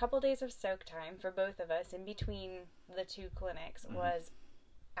those couple days of soak time for both of us in between the two clinics was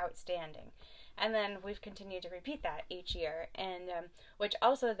outstanding. And then we've continued to repeat that each year, and which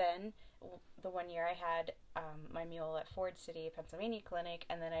also then, the 1 year I had my mule at Ford City, Pennsylvania clinic,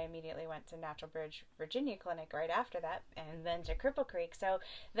 and then I immediately went to Natural Bridge, Virginia clinic right after that, and then to Cripple Creek. So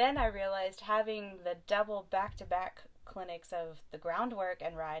then I realized having the double back-to-back clinics of the groundwork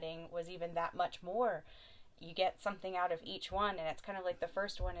and riding was even that much more. You get something out of each one, and it's kind of like the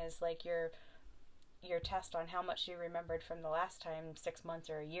first one is like your test on how much you remembered from the last time 6 months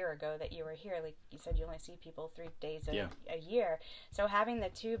or a year ago that you were here. Like you said, you only see people 3 days a year. So having the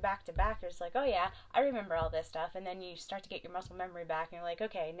two back to back is like, oh yeah, I remember all this stuff. And then you start to get your muscle memory back and you're like,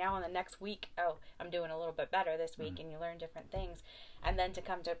 okay, now on the next week, oh, I'm doing a little bit better this week. And you learn different things. And then to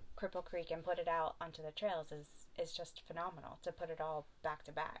come to Cripple Creek and put it out onto the trails is just phenomenal, to put it all back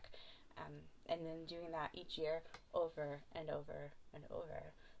to back. And then doing that each year over and over and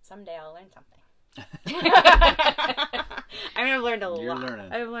over. Someday I'll learn something. I've learned a lot. You're learning.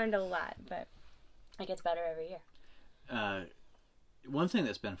 I've learned a lot, but it gets better every year. One thing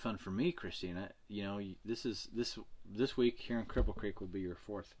that's been fun for me, Christina, this week here in Cripple Creek will be your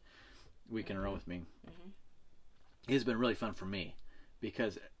 4th week in a row with me. It's been really fun for me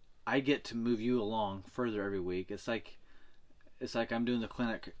because I get to move you along further every week. It's like I'm doing the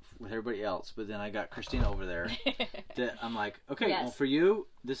clinic with everybody else, but then I got Christina over there that I'm like, okay, well, for you,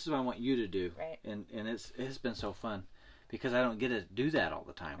 this is what I want you to do. Right. And it's been so fun because I don't get to do that all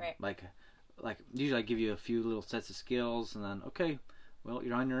the time. Right. Like usually I give you a few little sets of skills and then, okay, well,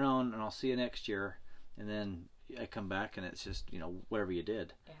 you're on your own and I'll see you next year. And then I come back and it's just, whatever you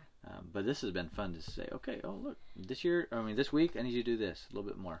did. Yeah. But this has been fun to say, okay, oh, look, this week I need you to do this a little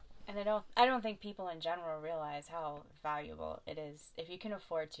bit more. And I don't think people in general realize how valuable it is if you can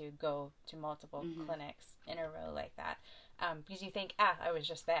afford to go to multiple clinics in a row like that. Because you think, I was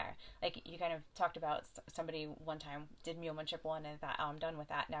just there. Like you kind of talked about somebody one time did Mulemanship 1 and thought, I'm done with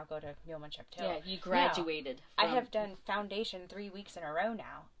that. Now go to Mulemanship 2. Yeah, you graduated. I have done Foundation 3 weeks in a row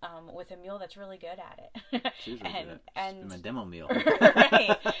now with a mule that's really good at it. She's really good at it. She's my demo mule.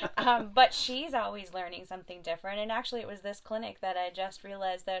 Right. But she's always learning something different. And actually it was this clinic that I just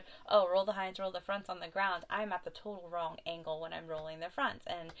realized that, roll the hinds, roll the fronts on the ground. I'm at the total wrong angle when I'm rolling the fronts.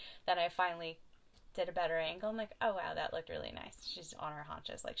 And then I finally did a better angle. I'm like, oh wow, that looked really nice. She's on her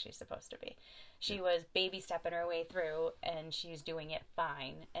haunches like she's supposed to be. She was baby stepping her way through and she's doing it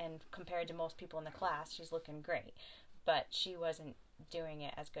fine. And compared to most people in the class, she's looking great. But she wasn't doing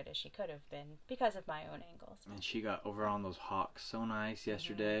it as good as she could have been because of my own angles. And she got over on those hawks so nice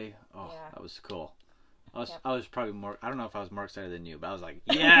yesterday. Oh, yeah. That was cool. I was probably more, I don't know if I was more excited than you, but I was like,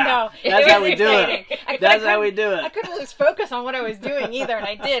 yeah, that's how we do it. That's how we do it. I couldn't lose focus on what I was doing either, and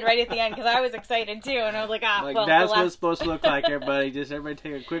I did right at the end because I was excited too, and I was like, well, that's what it's supposed to look like, everybody. Everybody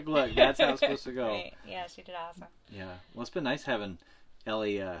take a quick look. That's how it's supposed to go. Right. Yeah, she did awesome. Yeah. Well, it's been nice having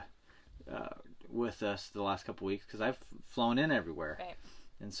Ellie with us the last couple weeks because I've flown in everywhere. Right.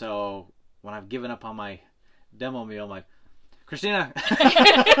 And so when I've given up on my demo meal, I'm like, Christina,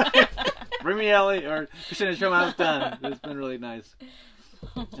 bring me Ellie, or Christina, show me how it's done. It's been really nice.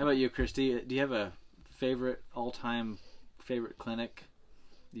 How about you, Christy? Do you have a all-time favorite clinic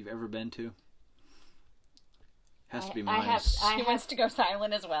you've ever been to? Has to be mine. She wants to go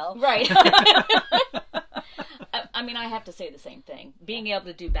silent as well. Right. I have to say the same thing. Being able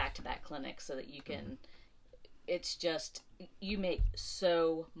to do back-to-back clinics so that you can, it's just, you make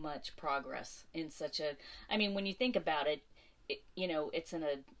so much progress in such a, when you think about it, it's in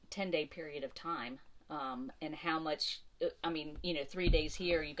a 10-day period of time, and how much I mean, 3 days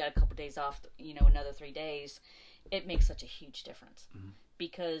here, you've got a couple days off, another 3 days. It makes such a huge difference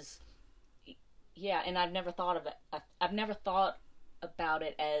because, yeah, and I've never thought of it. I've never thought about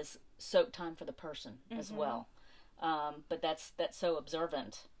it as soak time for the person as well. But that's so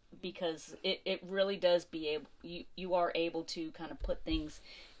observant because it really does you are able to kind of put things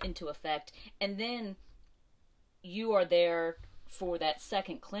into effect. And then you are there for that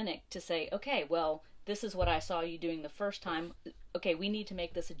second clinic to say, okay, well, this is what I saw you doing the first time. Okay, we need to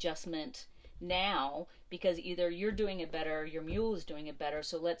make this adjustment now because either you're doing it better, your mule is doing it better,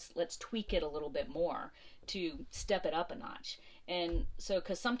 so let's tweak it a little bit more to step it up a notch. And so,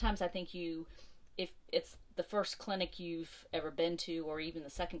 because sometimes I think if it's the first clinic you've ever been to, or even the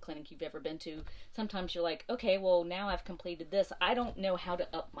second clinic you've ever been to, sometimes you're like, okay, well, now I've completed this, I don't know how to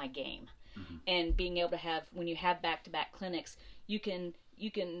up my game. And being able to have, when you have back-to-back clinics, you can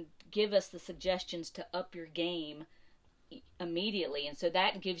give us the suggestions to up your game immediately, and so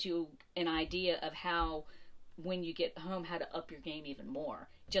that gives you an idea of how, when you get home, how to up your game even more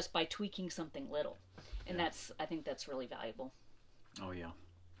just by tweaking something little. And I think that's really valuable. Oh yeah,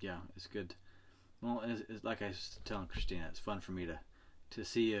 it's good. Well, it's like I was telling Christina, it's fun for me to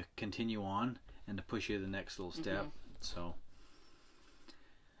see you continue on and to push you to the next little step. So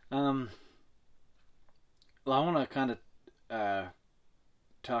well, I want to kind of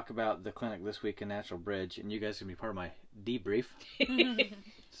talk about the clinic this week in Natural Bridge, and you guys can be part of my debrief.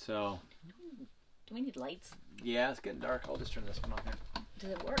 So, do we need lights? Yeah, it's getting dark. I'll just turn this one on here.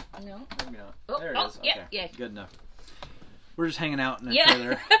 Does it work? No. Maybe not. There it is. Yeah, okay. yeah. Good enough. We're just hanging out in a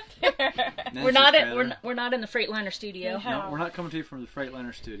trailer. We're not in the Freightliner studio. No, we're not coming to you from the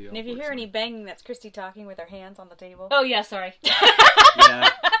Freightliner studio. And if you hear any banging, that's Christy talking with her hands on the table. Oh yeah, sorry. Yeah.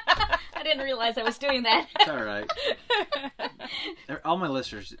 I didn't realize I was doing that. It's all right. All my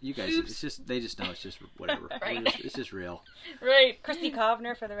listeners, you guys, they just know it's just whatever. Right. It's just real. Right. Christy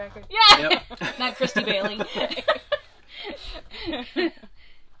Kovner, for the record. Yeah. Yep. Not Christy Bailey.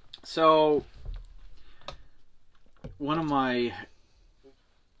 So, one of my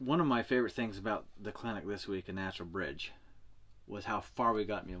favorite things about the clinic this week in Natural Bridge was how far we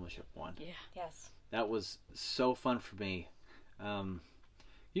got in Mulemanship 1. Yeah. Yes. That was so fun for me.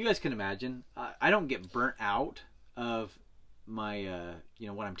 You guys can imagine, I don't get burnt out of my,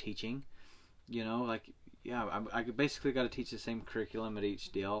 what I'm teaching. I basically got to teach the same curriculum at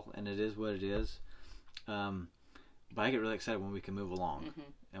each deal, and it is what it is. But I get really excited when we can move along.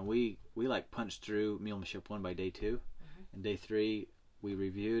 And we punched through Mulemanship 1 by day 2. And day 3, we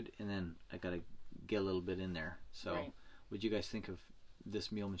reviewed, and then I got to get a little bit in there. So, what'd you guys think of this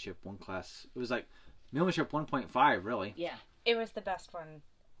Mulemanship 1 class? It was like Mulemanship 1.5, really. Yeah. It was the best one.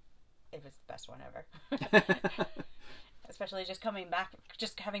 It was the best one ever. Especially just coming back,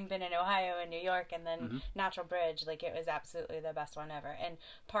 just having been in Ohio and New York and then Natural Bridge, it was absolutely the best one ever. And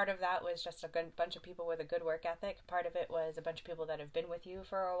part of that was just a good bunch of people with a good work ethic. Part of it was a bunch of people that have been with you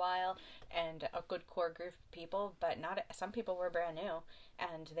for a while and a good core group of people, but some people were brand new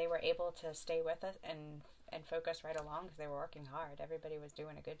and they were able to stay with us and focus right along because they were working hard. Everybody was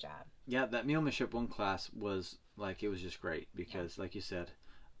doing a good job. Yeah, that Mulemanship 1 class was it was just great because, like you said,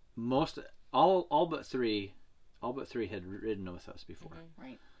 all but three had ridden with us before.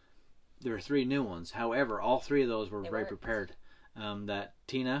 Right. There were 3 new ones. However, all 3 of those were very prepared. That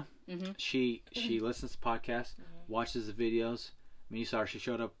Tina, she listens to podcasts, watches the videos. I mean, you saw her. She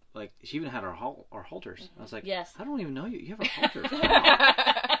showed up she even had our halters. I was like, yes. I don't even know you. You have our halters.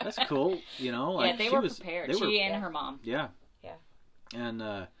 That's cool. Yeah, they were prepared. She and her mom. Yeah. Yeah. And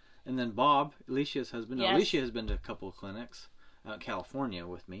then Bob, Alicia's husband. Yes. Alicia has been to a couple of clinics out in California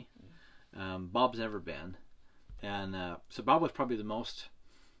with me. Bob's never been. And so Bob was probably the most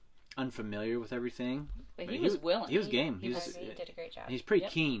unfamiliar with everything. But he was willing. He was game. He did a great job. He's pretty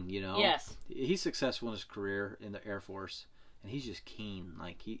keen, Yes. He's successful in his career in the Air Force, and he's just keen.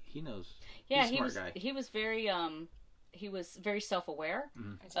 He knows. Yeah, he's a smart guy. He was very self-aware.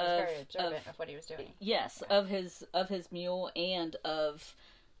 And so he was very observant of what he was doing. Yes, of his mule and of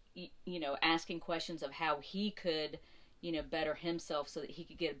asking questions of how he could better himself so that he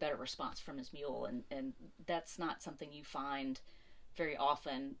could get a better response from his mule. And that's not something you find very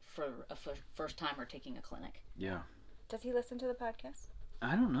often for a first timer taking a clinic. Yeah. Does he listen to the podcast?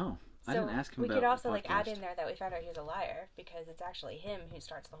 I don't know. I didn't ask him about we could also the podcast. add in there that we found out he was a liar because it's actually him who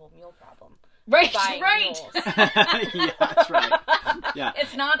starts the whole mule problem. Right. Yeah, that's right. Yeah.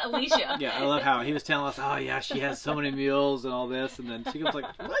 It's not Alicia. Yeah, I love how he was telling us, oh yeah, she has so many mules and all this, and then she goes like,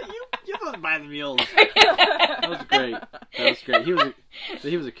 what? You don't buy the mules. That was great.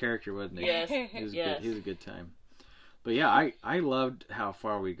 He was a character, wasn't he? Yes. He was good. He was a good time. But yeah, I loved how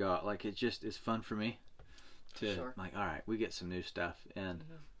far we got. It's fun for me. to like, all right, we get some new stuff, and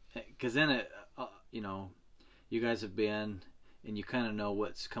because then it, you guys have been, and you kind of know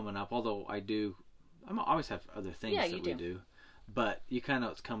what's coming up. Although I always have other things that we do, but you kind of know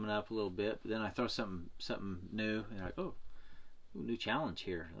what's coming up a little bit. But then I throw something new, and like, oh, new challenge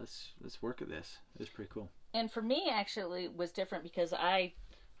here. Let's work at this. It was pretty cool. And for me, actually, it was different because I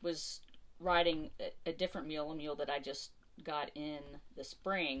was riding a different mule, a mule that I just got in the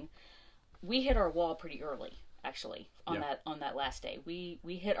spring. We hit our wall pretty early, actually, on that last day. We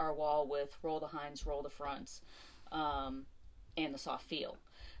hit our wall with roll the hinds, roll the fronts, and the soft feel.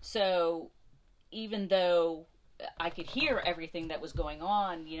 So even though I could hear everything that was going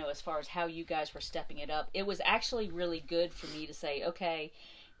on, as far as how you guys were stepping it up, it was actually really good for me to say, okay,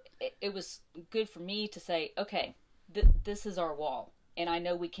 it was good for me to say, okay, this is our wall. And I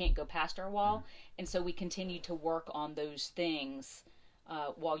know we can't go past our wall. And so we continued to work on those things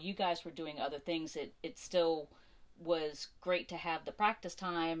while you guys were doing other things. It still was great to have the practice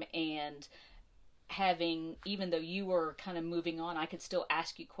time, and having, even though you were kind of moving on, I could still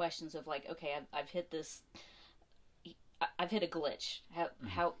ask you questions of like, okay, I've hit this, I've hit a glitch.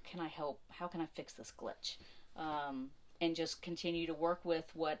 How can I help? How can I fix this glitch? And just continue to work with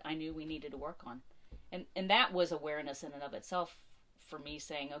what I knew we needed to work on. And that was awareness in and of itself for me,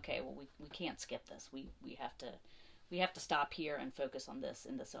 saying, okay, well, we can't skip this. We have to stop here and focus on this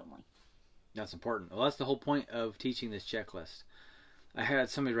and this only. That's important. Well, that's the whole point of teaching this checklist. I had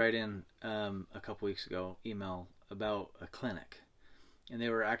somebody write in a couple weeks ago, email about a clinic, and they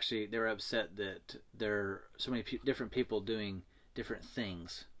were upset that there are so many different people doing different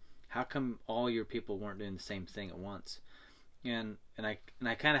things. How come all your people weren't doing the same thing at once? And I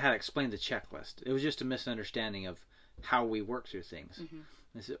kind of had to explain the checklist. It was just a misunderstanding of how we work through things.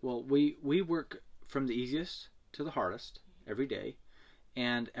 I said, well, we work from the easiest to the hardest every day,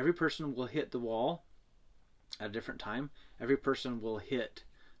 and every person will hit the wall at a different time. Every person will hit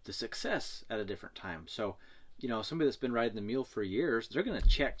the success at a different time. So, somebody that's been riding the mule for years, they're going to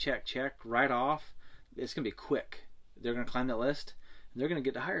check right off. It's going to be quick. They're going to climb that list, and they're going to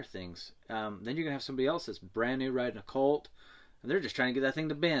get to higher things. Then you're going to have somebody else that's brand new riding a colt, and they're just trying to get that thing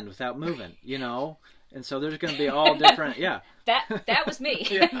to bend without moving, And so there's going to be all different, That was me.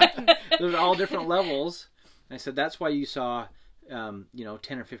 There's all different levels. And I said that's why you saw, 10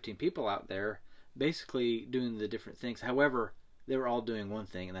 or 15 people out there basically doing the different things. However, they were all doing one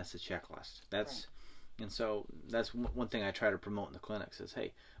thing, and that's the checklist. And so that's one thing I try to promote in the clinic. Says,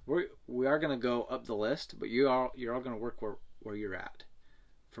 hey, we are going to go up the list, but you're all going to work where you're at.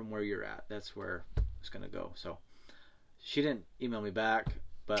 From where you're at, that's where it's going to go. So she didn't email me back,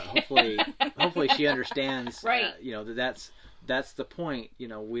 but hopefully she understands. Right. That's the point.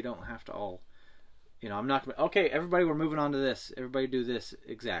 We don't have to all. I'm not going to, okay, everybody, we're moving on to this. Everybody do this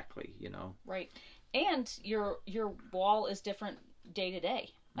exactly, Right. And your wall is different day to day.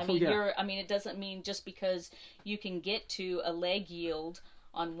 It doesn't mean just because you can get to a leg yield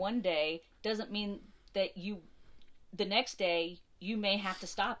on one day doesn't mean that the next day you may have to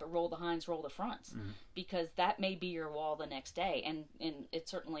stop at roll the hinds, roll the fronts, because that may be your wall the next day. And it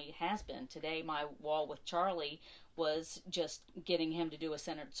certainly has been. Today, my wall with Charlie was just getting him to do a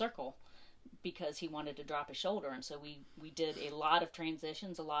centered circle, because he wanted to drop his shoulder. And so we did a lot of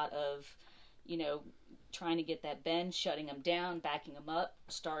transitions, a lot of, trying to get that bend, shutting him down, backing him up,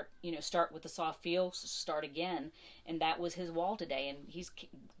 start with the soft feel, start again. And that was his wall today. And he's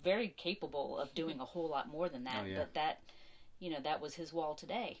very capable of doing a whole lot more than that. But that was his wall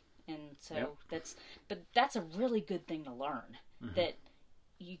today. And so that's a really good thing to learn, that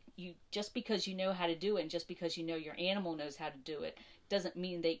you just because you know how to do it, and just because your animal knows how to do it, doesn't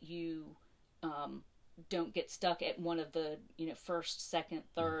mean that you don't get stuck at one of the first, second,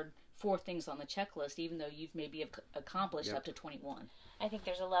 third, fourth things on the checklist, even though you've maybe accomplished up to 21. I think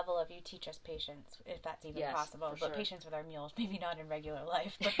there's a level of, you teach us patience, if that's even possible, but patience with our mules, maybe not in regular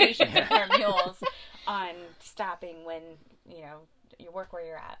life, but patience with our mules on stopping when you work where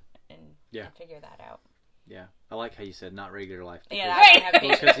you're at and figure that out. Yeah, I like how you said not regular life.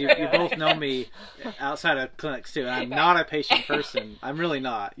 Because you both know me outside of clinics too. I'm not a patient person. I'm really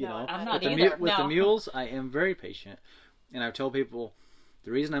not. I'm not either. With the mules, I am very patient, and I've told people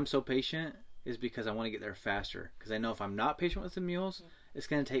the reason I'm so patient is because I want to get there faster. Because I know if I'm not patient with the mules, it's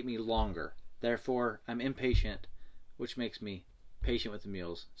going to take me longer. Therefore, I'm impatient, which makes me patient with the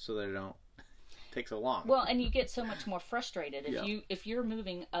mules, so that I don't take so long. Well, and you get so much more frustrated if you're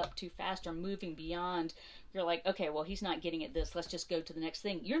moving up too fast or moving beyond. You're like, okay, well, he's not getting at this. Let's just go to the next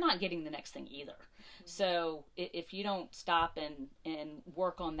thing. You're not getting the next thing either. So if you don't stop and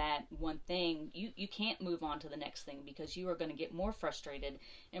work on that one thing, you can't move on to the next thing, because you are going to get more frustrated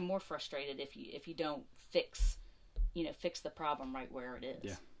and more frustrated if you don't fix the problem right where it is.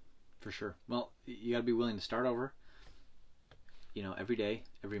 Yeah, for sure. Well, you got to be willing to start over. Every day,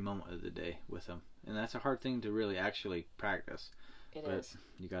 every moment of the day with them, and that's a hard thing to really actually practice. It is.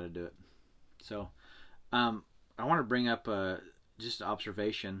 You got to do it. So, I want to bring up just an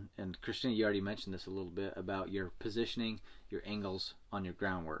observation, and Christina, you already mentioned this a little bit about your positioning, your angles on your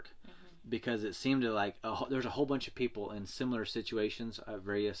groundwork, because it seemed to like there's a whole bunch of people in similar situations at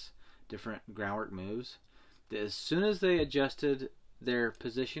various different groundwork moves that as soon as they adjusted their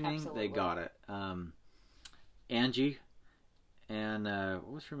positioning, Absolutely. they got it. Angie and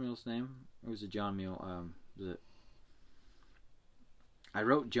what was her mule's name? It was a John mule. I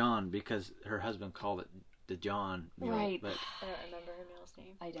wrote John because her husband called it the John mule, Right. I but don't remember her mule's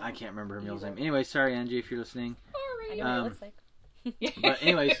name. I can't remember her mule's name. Anyway, sorry Angie if you're listening. I know what it looks like. But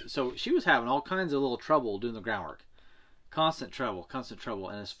anyways, so she was having all kinds of little trouble doing the groundwork. Constant trouble.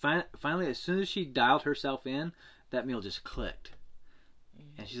 And as finally, as soon as she dialed herself in, that mule just clicked.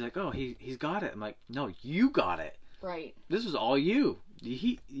 And she's like, "Oh, he's got it." I'm like, "No, you got it. Right. This was all you."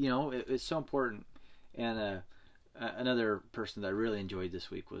 It's so important. And another person that I really enjoyed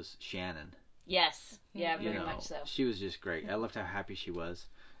this week was Shannon. Yes. Yeah, very much so. She was just great. I loved how happy she was.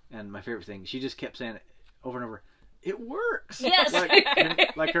 And my favorite thing, she just kept saying it over and over. It works. Yes.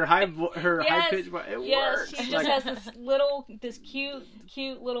 Like her high pitch. It works. She just has this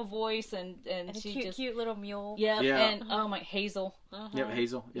cute little voice, and she cute little mule. Yeah. And oh my, Hazel. Yep,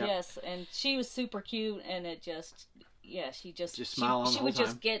 Hazel. Yep. Yes, and she was super cute, and it just she smile on the she whole would time.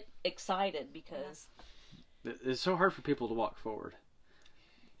 just get excited because it's so hard for people to walk forward,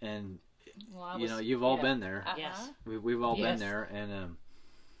 and well, you've all been there. Yes, we've all been there,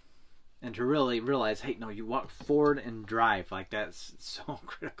 and to really realize, hey, no, you walk forward and drive. Like, that's so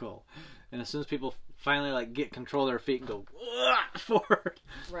critical. And as soon as people finally like get control of their feet and go forward,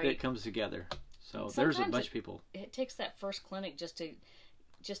 right. It comes together. So Sometimes there's a bunch of people. It takes that first clinic just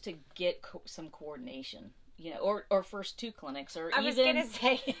to get some coordination, or first two clinics, or I was gonna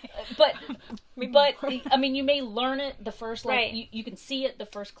say, but I mean, you may learn it the first, like right. you can see it the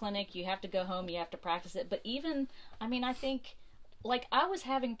first clinic. You have to go home, you have to practice it. But even, I mean, I think. Like, I was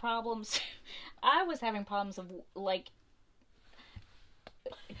having problems of, like,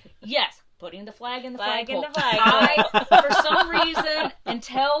 yes, putting the flag in the flagpole. For some reason,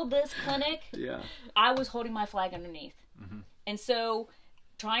 until this clinic, I was holding my flag underneath. Mm-hmm. And so,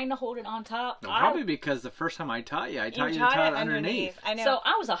 trying to hold it on top. Probably because the first time I taught you, to tie it underneath. I know. So,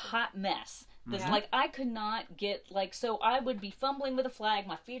 I was a hot mess. Like, I could not get, like, so I would be fumbling with a flag,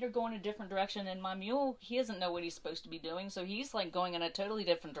 my feet are going a different direction, and my mule, he doesn't know what he's supposed to be doing, so he's, like, going in a totally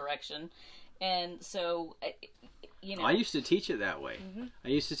different direction, and so, I used to teach it that way. Mm-hmm. I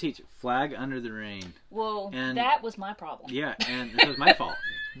used to teach flag under the rein. Well, that was my problem. Yeah, and it was my fault,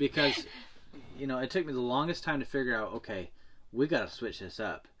 because, it took me the longest time to figure out, okay, we got to switch this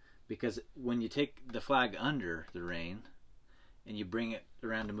up, because when you take the flag under the rein, and you bring it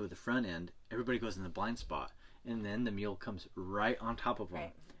around to move the front end, everybody goes in the blind spot, and then the mule comes right on top of them.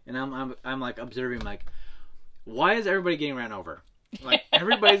 Right. And I'm like observing, like, why is everybody getting ran over? Like,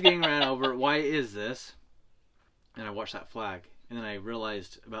 everybody's getting ran over. Why is this? And I watched that flag, and then I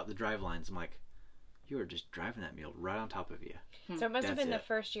realized about the drive lines. I'm like, you are just driving that mule right on top of you. So it must have been the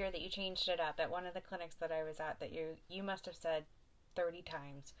first year that you changed it up at one of the clinics that I was at. That you must have said 30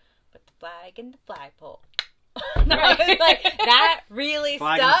 times, put the flag in the flagpole. Like, that really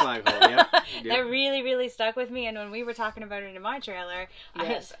stuck. Yep. That really, really stuck with me. And when we were talking about it in my trailer,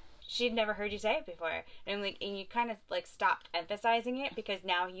 she'd never heard you say it before, and you kind of like stopped emphasizing it because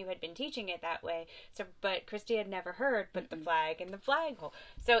now you had been teaching it that way. So, but Christy had never heard "put the flag in the flagpole."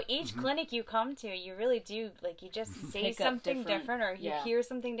 So each clinic you come to, you really do you just say something different, or you hear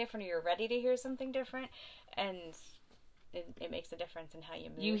something different, or you're ready to hear something different, and it makes a difference in how you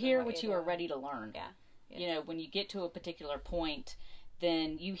move. You hear what you are ready to learn. Yeah. When you get to a particular point,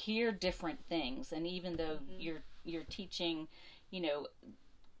 then you hear different things, and even though you're teaching,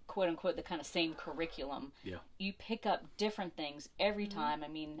 quote unquote, the kind of same curriculum, you pick up different things every time. I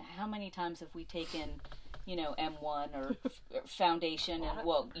mean, how many times have we taken, M1 or foundation, and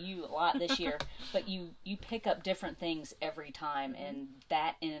you a lot this year, but you pick up different things every time, and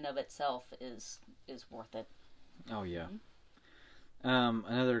that in and of itself is worth it. Oh yeah.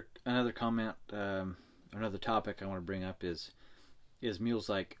 Another comment. Another topic I want to bring up is mules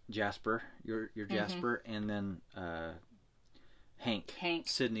like Jasper, your Jasper, and then Hank,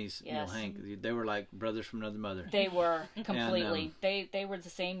 Sydney's mule Hank. They were like brothers from another mother. They were completely. And, they were the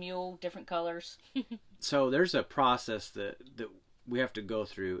same mule, different colors. So there's a process that we have to go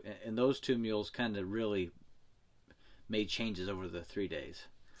through, and those two mules kind of really made changes over the 3 days.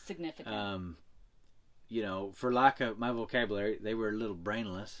 Significant. you know, for lack of my vocabulary, they were a little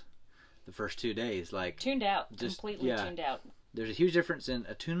brainless the first 2 days. Like tuned out, completely tuned out. There's a huge difference in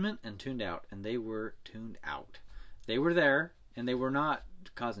attunement and tuned out, and they were tuned out. They were there, and they were not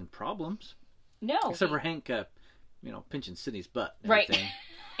causing problems. No. Except for Hank, you know, pinching Sydney's butt. And right. Everything.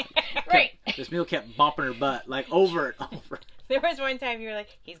 Right. This mule kept bopping her butt, like, over and over. There was one time you were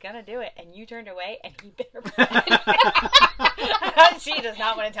like, he's gonna do it, and you turned away, and he bit her butt. She does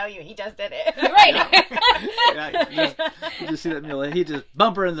not want to tell you he just did it. Right. Yeah, you just see that mule, he just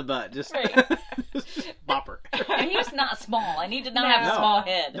bump her in the butt. Just, right. just bop her. And he was not small, and he did not have a small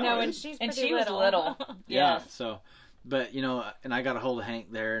head. No, and she was little. Yeah, so, but, you know, and I got a hold of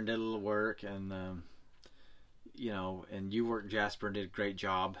Hank there and did a little work, and, you know, and you worked, Jasper, and did a great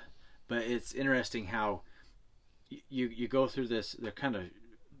job. But it's interesting how you go through this. They're kind of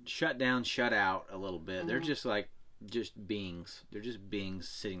shut down, shut out a little bit. Mm-hmm. They're just like beings. They're just beings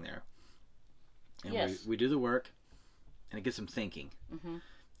sitting there. And we do the work, and it gets them thinking. Mm-hmm.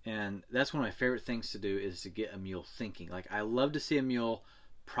 And that's one of my favorite things to do is to get a mule thinking. Like, I love to see a mule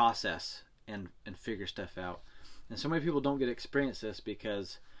process and figure stuff out. And so many people don't get to experience this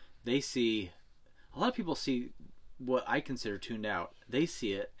because they see, a lot of people see what I consider tuned out. They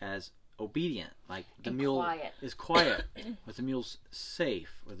see it as obedient, like the mule is quiet, or the mule's safe,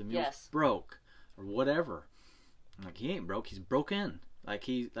 or the mule's broke, or whatever. I'm like, he ain't broke, he's broken. Like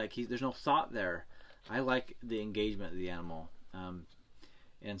he there's no thought there. I like the engagement of the animal,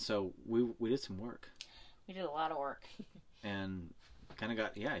 and so we did some work. We did a lot of work, and kind of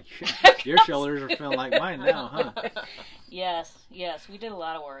got your shoulders are feeling like mine now, huh? Yes, we did a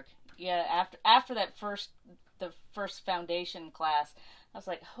lot of work. Yeah, after that the first foundation class, I was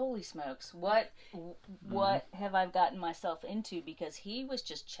like, holy smokes, what have I gotten myself into? Because he was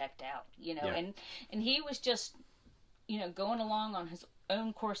just checked out, you know, and he was just, you know, going along on his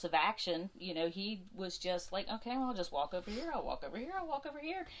own course of action. You know, he was just like, okay, well, I'll just walk over here, I'll walk over here, I'll walk over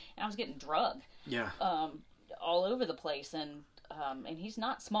here. And I was getting drugged. Yeah. All over the place, and he's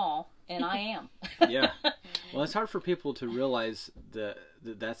not small, and I am. Yeah. Well, it's hard for people to realize that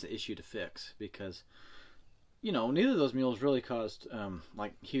that's the issue to fix, because, you know, neither of those mules really caused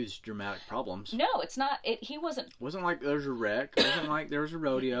like huge dramatic problems. No, it's not. He wasn't. It wasn't like there was a wreck. It wasn't like there was a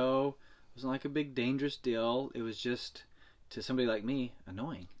rodeo. It wasn't like a big dangerous deal. It was just, to somebody like me,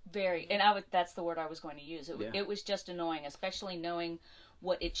 annoying. Very, and that's the word I was going to use. It was just annoying, especially knowing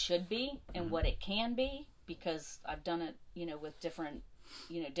what it should be and what it can be, because I've done it, you know, with different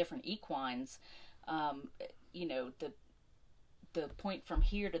equines. You know, the point from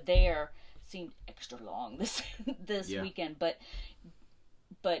here to there seemed extra long this weekend, but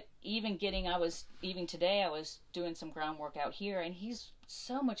even today I was doing some groundwork out here, and he's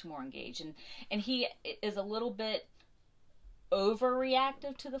so much more engaged, and he is a little bit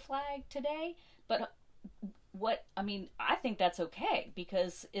overreactive to the flag today, but I think that's okay,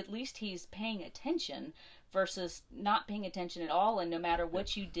 because at least he's paying attention versus not paying attention at all, and no matter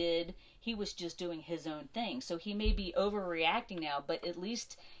what you did, he was just doing his own thing. So he may be overreacting now, but at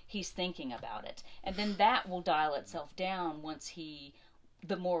least he's thinking about it. And then that will dial itself down once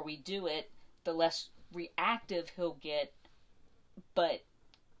the more we do it, the less reactive he'll get, but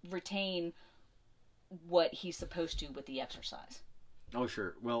retain what he's supposed to with the exercise. Oh,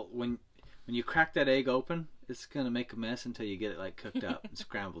 sure. Well, when you crack that egg open, it's going to make a mess until you get it like cooked up and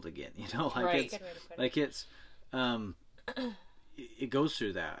scrambled again. You know, it goes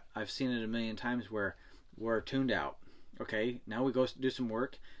through that. I've seen it a million times where we're tuned out. Okay, now we go do some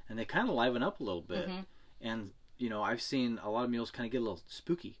work, and they kind of liven up a little bit. Mm-hmm. And you know, I've seen a lot of mules kind of get a little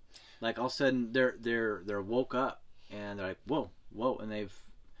spooky. Like all of a sudden they're woke up and they're like, whoa, and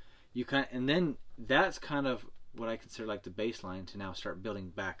and then that's kind of what I consider like the baseline to now start building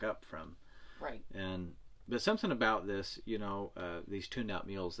back up from. Right. But something about this, you know, these tuned out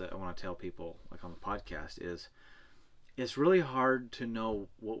mules that I want to tell people, like on the podcast, is it's really hard to know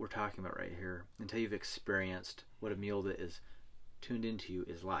what we're talking about right here until you've experienced what a mule that is tuned into you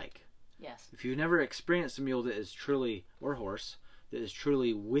is like. Yes. If you've never experienced a mule that is truly, or horse, that is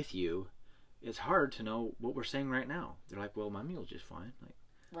truly with you, it's hard to know what we're saying right now. They're like, well, my mule's just fine. Like,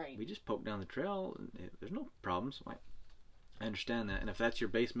 right. We just poked down the trail, and there's no problems. Like, I understand that. And if that's your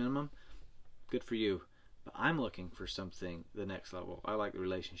base minimum, good for you. But I'm looking for something the next level. I like the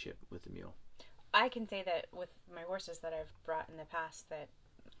relationship with the mule. I can say that with my horses that I've brought in the past, that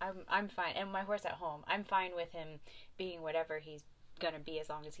I'm fine. And my horse at home, I'm fine with him being whatever he's going to be, as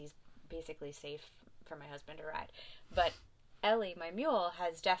long as he's basically safe for my husband to ride. But Ellie, my mule,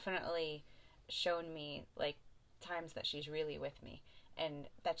 has definitely shown me like times that she's really with me. and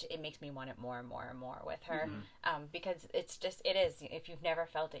it makes me want it more and more and more with her, because it is, if you've never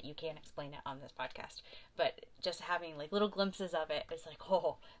felt it, you can't explain it on this podcast, but just having like little glimpses of it, it's like,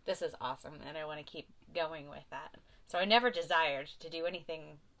 oh, this is awesome, and I want to keep going with that. So I never desired to do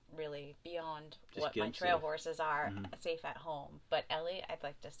anything really beyond just what my trail horses are safe at home, but Ellie, I'd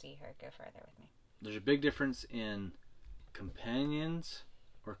like to see her go further with me. There's a big difference in companions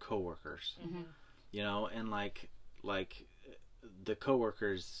or coworkers, you know, and like the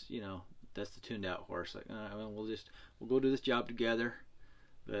coworkers, you know, that's the tuned out horse. Like, we'll go do this job together.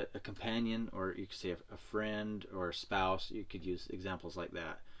 But a companion, or you could say a friend or a spouse, you could use examples like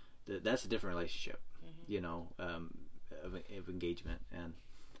that. That's a different relationship, you know, of engagement. And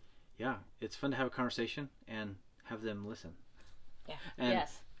yeah, it's fun to have a conversation and have them listen. Yeah. And,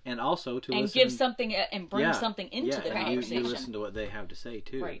 and also to and listen, give something and bring something into the conversation. You listen to what they have to say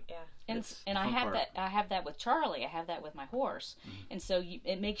too. Right. Yeah. And I have that with Charlie. I have that with my horse. And so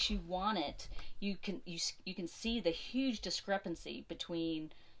it makes you want it. You can see the huge discrepancy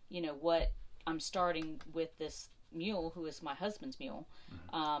between, you know, what I'm starting with this mule, who is my husband's mule,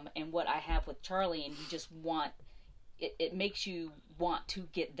 and what I have with Charlie, and you just want it makes you want to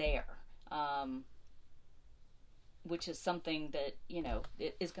get there. Which is something that, you know,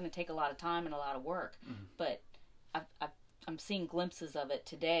 it is going to take a lot of time and a lot of work. But I'm seeing glimpses of it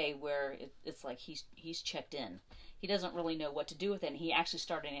today where it's like he's checked in. He doesn't really know what to do with it. And he actually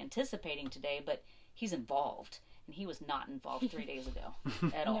started anticipating today, but he's involved. And he was not involved 3 days ago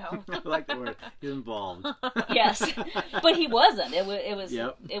at all. No. I like the word. He's involved. Yes. But he wasn't.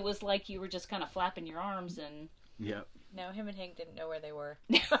 It was like you were just kind of flapping your arms and... Yep. No, him and Hank didn't know where they were.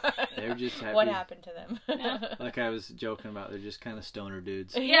 They were just happy. What happened to them? Yeah. Like I was joking about, they're just kind of stoner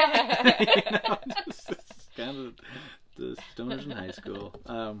dudes. Yeah. You know, just kind of the stoners in high school.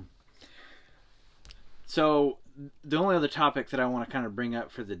 So the only other topic that I want to kind of bring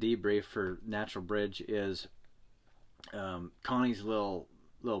up for the debrief for Natural Bridge is Connie's little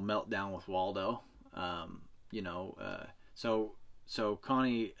meltdown with Waldo. You know, so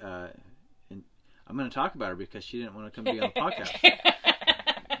Connie. I'm going to talk about her because she didn't want to come be on the podcast.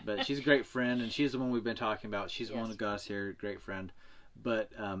 But she's a great friend, and she's the one we've been talking about. She's the one that got us here, great friend. But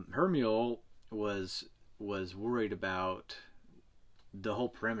her mule was worried about the whole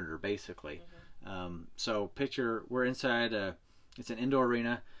perimeter, basically. So picture, we're inside, it's an indoor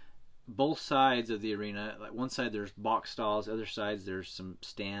arena. Both sides of the arena, like one side there's box stalls, other sides there's some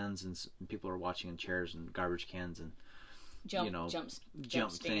stands, and people are watching in chairs and garbage cans and jump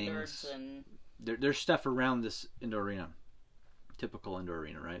things. And there's stuff around this indoor arena. Typical indoor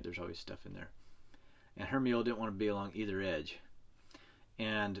arena, right? There's always stuff in there. And her mule didn't want to be along either edge.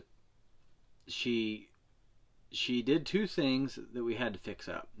 And she did two things that we had to fix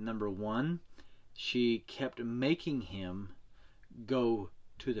up. Number one, she kept making him go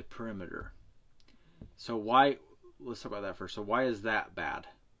to the perimeter. So let's talk about that first. So why is that bad?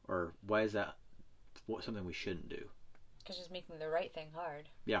 Or why is that something we shouldn't do? Because she's making the right thing hard.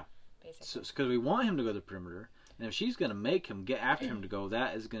 Yeah. Basically. So it's because we want him to go to the perimeter, and if she's going to make him get after him to go,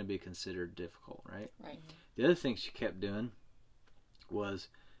 that is going to be considered difficult, right? Right. The other thing she kept doing was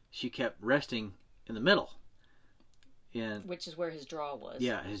she kept resting in the middle. Which is where his draw was.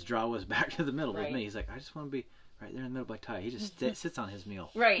 Yeah, his draw was back to the middle with me. He's like, I just want to be right there in the middle like Ty. He just sits on his mule.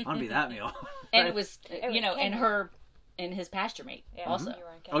 Right. I want to be that mule. And it was, and his pasture mate also.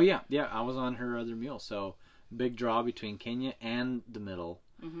 Oh, yeah. Yeah, I was on her other mule. So, big draw between Kenya and the middle.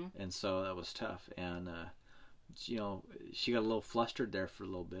 And so that was tough. And, she got a little flustered there for a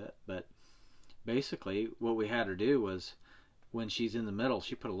little bit. But basically, what we had her do was, when she's in the middle,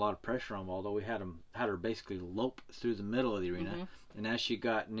 she put a lot of pressure on Waldo. We had her basically lope through the middle of the arena. And as she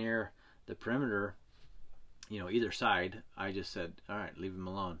got near the perimeter, either side, I just said, all right, leave him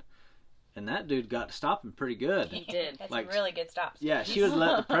alone. And that dude got to stop him pretty good. He did. That's some really good stops. Yeah, she would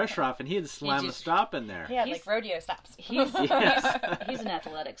let the pressure off, and he'd slam a stop in there. He had rodeo stops. He's an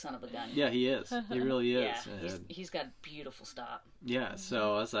athletic son of a gun. Yeah, he is. He really is. Yeah, he's got a beautiful stop. Yeah,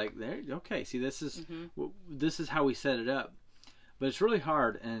 so I was like, okay, see, this is how we set it up. But it's really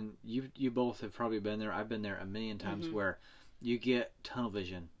hard, and you both have probably been there. I've been there a million times where you get tunnel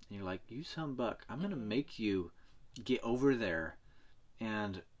vision, and you're like, you son of a buck, I'm going to make you get over there,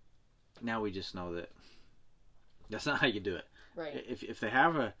 and now we just know that that's not how you do it. Right. If they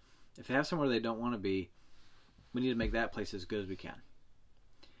have somewhere they don't want to be, we need to make that place as good as we can.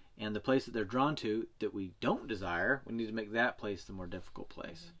 And the place that they're drawn to that we don't desire, we need to make that place the more difficult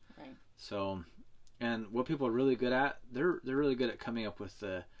place. Right. So, and what people are really good at, they're really good at coming up with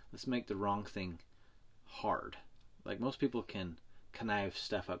let's make the wrong thing hard. Like most people can connive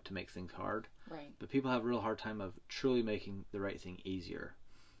stuff up to make things hard. Right. But people have a real hard time of truly making the right thing easier.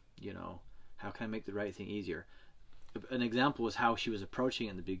 You know, how can I make the right thing easier? An example was how she was approaching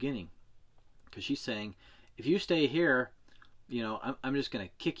it in the beginning. Because she's saying, if you stay here, you know, I'm just going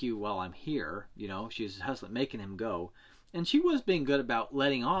to kick you while I'm here. You know, she's hustling, making him go. And she was being good about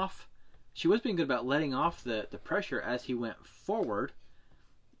letting off. She was being good about letting off the pressure as he went forward.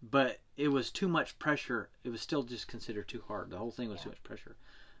 But it was too much pressure. It was still just considered too hard. The whole thing was too much pressure.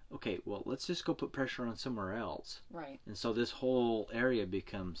 Okay, well, let's just go put pressure on somewhere else. Right. And so this whole area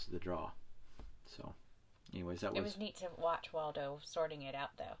becomes the draw. So, anyways, It was neat to watch Waldo sorting it out,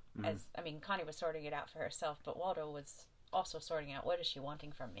 though. Mm-hmm. Connie was sorting it out for herself, but Waldo was also sorting out, what is she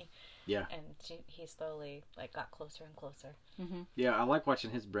wanting from me? Yeah. And he slowly got closer and closer. Mm-hmm. Yeah, I like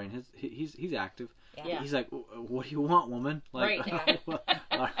watching his brain. He's active. Yeah. He's like, what do you want, woman? Like, right.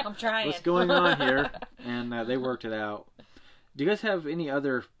 I'm trying. What's going on here? And they worked it out. Do you guys have any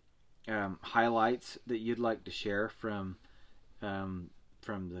other highlights that you'd like to share from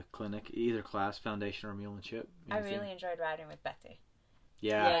the clinic, either class, foundation, or mulemanship? I really enjoyed riding with Betsy.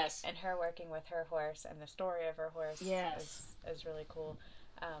 Yeah. Yes. And her working with her horse and the story of her horse is really cool.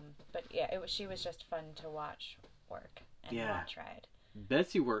 But yeah, she was just fun to watch work and watch ride.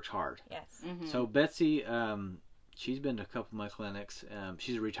 Betsy works hard. Yes. Mm-hmm. So Betsy, she's been to a couple of my clinics.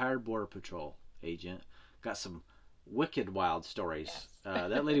 She's a retired Border Patrol agent. Got some wicked wild stories. Yes.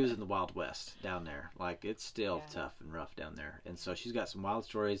 That lady was in the Wild West down there. Like, it's still tough and rough down there. And so she's got some wild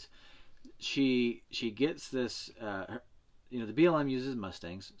stories. She gets this, the BLM uses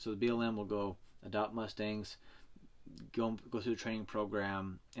Mustangs. So the BLM will go adopt Mustangs, go through the training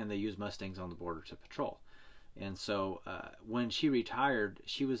program, and they use Mustangs on the border to patrol. And so when she retired,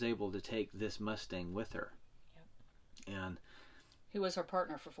 she was able to take this Mustang with her. Yep. And who was her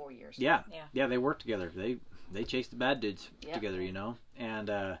partner for 4 years. Yeah, they worked together. They chased the bad dudes together, you know. And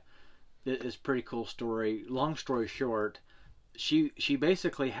it's a pretty cool story. Long story short, she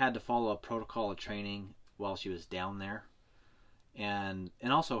basically had to follow a protocol of training while she was down there, and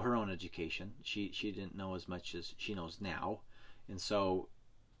also her own education. She didn't know as much as she knows now, and so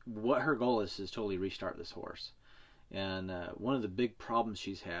what her goal is totally restart this horse. And one of the big problems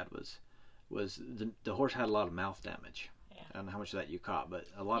she's had was the horse had a lot of mouth damage. I don't know how much of that you caught, but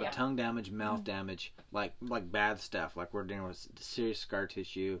a lot of tongue damage, mouth damage, like bad stuff. Like, we're dealing with serious scar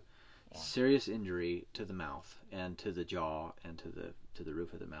tissue, serious injury to the mouth and to the jaw and to the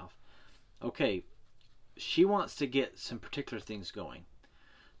roof of the mouth. Okay, she wants to get some particular things going.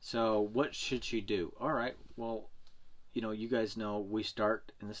 So what should she do? All right, well, you guys know we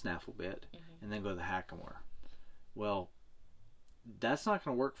start in the snaffle bit and then go to the hackamore. Well, that's not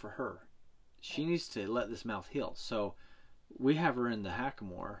going to work for her. She needs to let this mouth heal. So we have her in the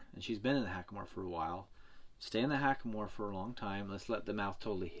hackamore, and she's been in the hackamore for a while. Stay in the hackamore for a long time. Let's let the mouth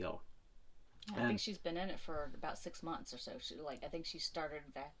totally heal. I think she's been in it for about 6 months or so. I think she started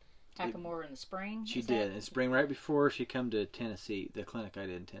the hackamore in the spring. She did in spring, right before she come to Tennessee, the clinic I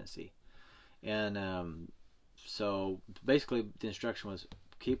did in Tennessee. And so basically the instruction was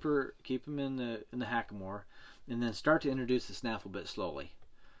keep him in the hackamore, and then start to introduce the snaffle bit slowly.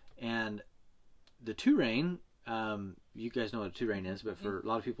 And the two-rein. You guys know what a two-rein is, but for a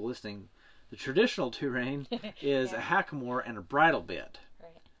lot of people listening, the traditional two-rein is a hackamore and a bridle bit,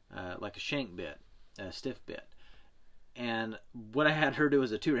 like a shank bit, a stiff bit. And what I had her do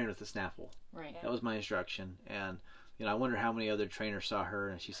was a two-rein with the snaffle. Right. That was my instruction. And I wonder how many other trainers saw her,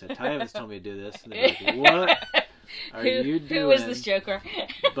 and she said, "Ty Evans told me to do this." And they're like, "What are you doing?" Who is this joker?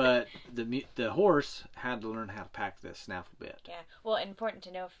 But the horse had to learn how to pack this snaffle bit. Yeah. Well, important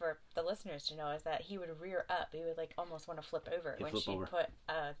to know for the listeners to know is that he would rear up. He would almost want to flip over when she put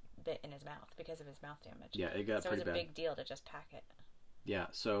a bit in his mouth because of his mouth damage. Yeah, it got pretty bad. So it was a big deal to just pack it. Yeah.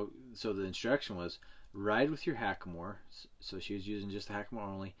 So the instruction was ride with your hackamore. So she was using just the hackamore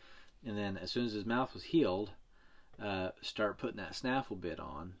only, and then as soon as his mouth was healed, start putting that snaffle bit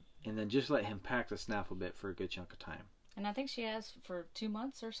on, and then just let him pack the snaffle bit for a good chunk of time. And I think she has for 2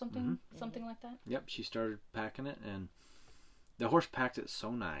 months or something, something like that. Yep, she started packing it, and the horse packed it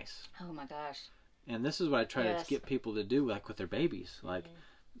so nice. Oh my gosh! And this is what I try to get people to do, like with their babies,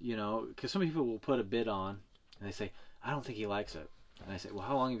 because some people will put a bit on, and they say, "I don't think he likes it," and I say, "Well,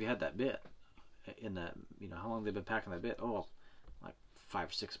 how long have you had that bit? In that, how long have they been packing that bit?" "Oh, like 5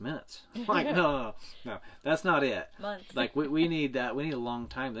 or 6 minutes." I'm like, no, that's not it. Months. Like we need that. We need a long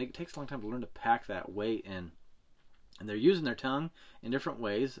time. It takes a long time to learn to pack that weight, and they're using their tongue in different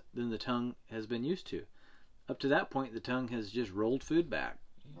ways than the tongue has been used to. Up to that point, the tongue has just rolled food back.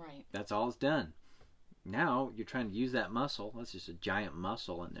 Right. That's all it's done. Now you're trying to use that muscle. That's just a giant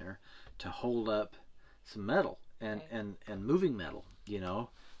muscle in there to hold up some metal. and moving metal, you know,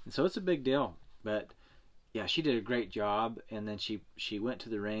 and so it's a big deal. But yeah, she did a great job, and then she went to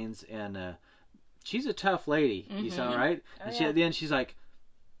the reins, and she's a tough lady. You saw, right? Oh, and yeah. at the end, she's like,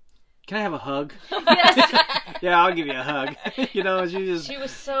 "Can I have a hug?" Yes. Yeah, I'll give you a hug. You know, she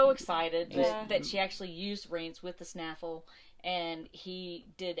was so excited Yeah. that she actually used reins with the snaffle, and he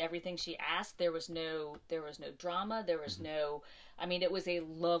did everything she asked. There was no drama. There was no. I mean, it was a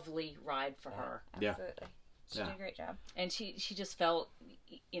lovely ride for her. Absolutely. She did a great job. And she just felt,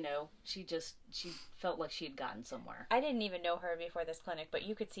 you know, she felt like she had gotten somewhere. I didn't even know her before this clinic, but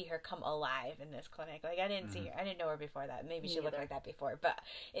you could see her come alive in this clinic. Like, I didn't see her. I didn't know her before that. Maybe she looked like that before. But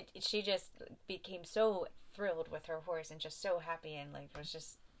she just became so thrilled with her horse and just so happy, and like was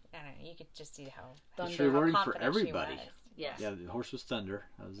just, I don't know, you could just see how it's rewarding for confident everybody. she was. Yes. Yeah, the horse was Thunder.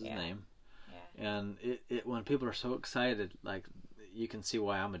 That was his name. Yeah. And it when people are so excited, like, you can see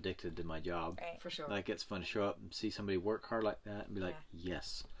why I'm addicted to my job. Right. For sure. Like, it's fun to show up and see somebody work hard like that and be like,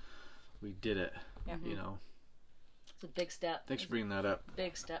 yes, we did it. Yeah. You know. It's a big step. Thanks for bringing that up.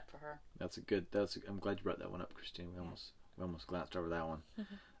 Big step for her. I'm glad you brought that one up, Christine. We almost glanced over that one.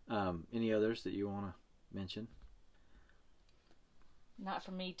 Any others that you want to mention? Not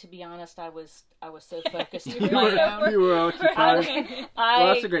for me, to be honest. I was so focused. You were occupied. Well,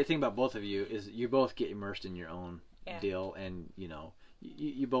 that's the great thing about both of you is you both get immersed in your own deal, and you know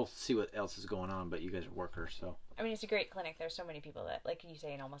you both see what else is going on, but you guys are workers, so. I mean, it's a great clinic. There's so many people that, like you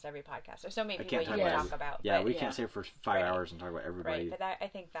say in almost every podcast, there's so many people you can talk about. Yeah, but, we can't sit for 5 hours and talk about everybody. Right, but I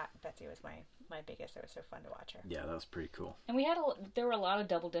think that Betsy was my biggest. It was so fun to watch her. Yeah, that was pretty cool. And there were a lot of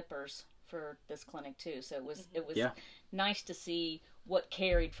double dippers for this clinic too, so it was nice to see what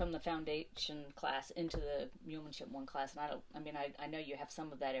carried from the foundation class into the Mulemanship 1 class. And I know you have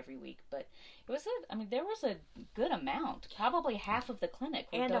some of that every week, but there was a good amount, probably half of the clinic.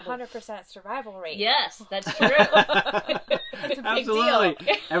 And 100% survival rate. Yes, that's true. That's a big Absolutely.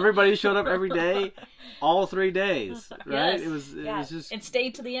 deal. Everybody showed up every day, all 3 days, right? Yes. It was just. And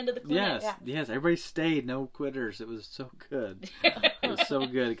stayed to the end of the clinic. Yes, everybody stayed, no quitters. It was so good. It was so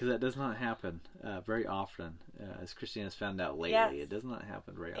good because that does not happen very often, as Christine has found out lately. Yes. It does not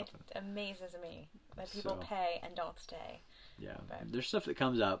happen very often. It amazes me that people pay and don't stay. Yeah, there's stuff that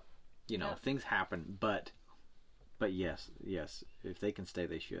comes up, you know, things happen, but yes, if they can stay,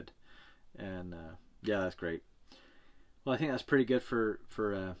 they should. And that's great. Well, I think that's pretty good for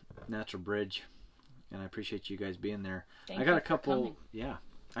Natural Bridge, and I appreciate you guys being there. I got a couple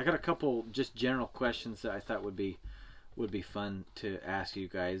just general questions that I thought would be fun to ask you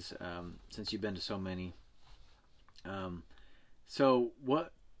guys, since you've been to so many. So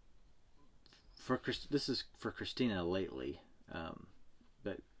what this is for Christina lately,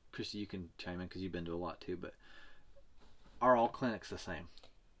 but Christy, you can chime in because you've been to a lot too. But are all clinics the same?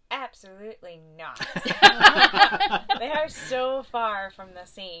 Absolutely not. They are so far from the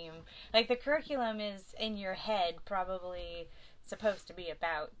same. Like, the curriculum is in your head probably supposed to be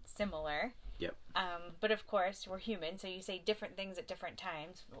about similar. Yep. But of course, we're human, so you say different things at different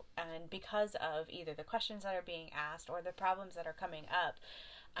times, and because of either the questions that are being asked or the problems that are coming up.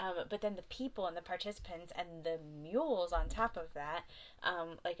 But then the people and the participants and the mules on top of that,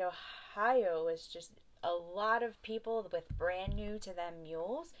 like Ohio is just a lot of people with brand new to them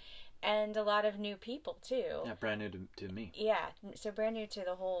mules, and a lot of new people too. Yeah, brand new to me. Yeah, so brand new to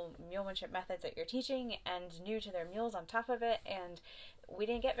the whole mulemanship methods that you're teaching, and new to their mules on top of it, and we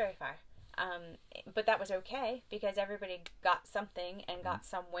didn't get very far. But that was okay, because everybody got something and got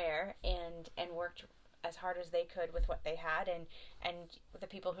somewhere and worked as hard as they could with what they had, and the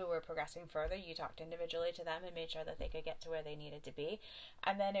people who were progressing further, you talked individually to them and made sure that they could get to where they needed to be.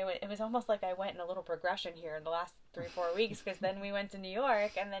 And then it was almost like I went in a little progression here in the last 3-4 weeks, because then we went to New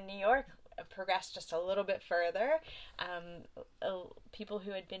York, and then New York progressed just a little bit further. People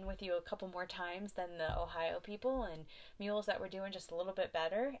who had been with you a couple more times than the Ohio people, and mules that were doing just a little bit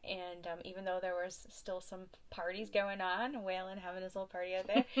better. And even though there was still some parties going on, Waylon having his little party out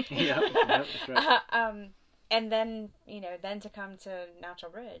there. Yeah, that's right. And then, then to come to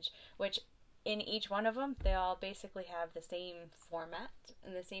Natural Bridge, which in each one of them, they all basically have the same format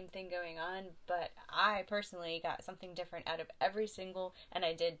and the same thing going on, but I personally got something different out of every single, and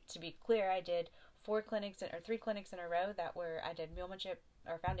I did 3 clinics in a row I did Mulemanship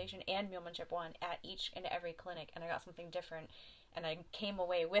or Foundation and Mulemanship 1 at each and every clinic, and I got something different, and I came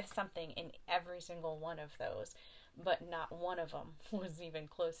away with something in every single one of those, but not one of them was even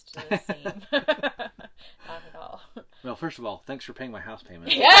close to the same. Not at all. Well, first of all, thanks for paying my house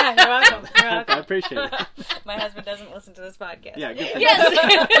payment. Yeah, you're welcome. I appreciate it. My husband doesn't listen to this podcast. Yeah, good thing.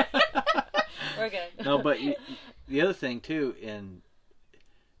 Yes. We're good. No, but the other thing too,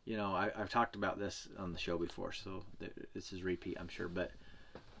 you know, I've talked about this on the show before, so this is repeat, I'm sure. But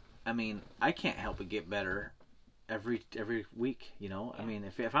I mean, I can't help but get better every week. You know, I mean,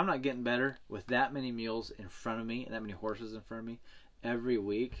 if I'm not getting better with that many mules in front of me and that many horses in front of me every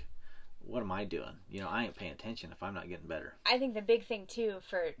week, what am I doing? You know, I ain't paying attention if I'm not getting better. I think the big thing too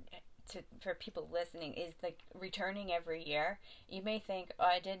for people listening is like returning every year. You may think, oh,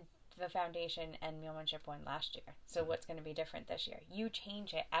 I did the foundation and mulemanship one last year, so what's going to be different this year? You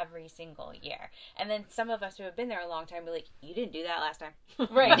change it every single year. And then some of us who have been there a long time be like, you didn't do that last time.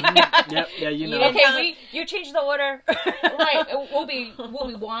 Right. Yep, yeah, you know. You changed the order. Right. We'll be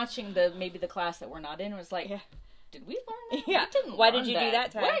watching maybe the class that we're not in, and it's like, did we learn that? Yeah. Why did you do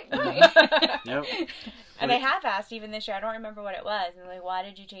that time? Right. Yep. And they have asked even this year, I don't remember what it was, and like, why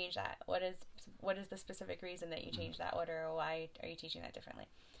did you change that? What is the specific reason that you changed that order, or why are you teaching that differently?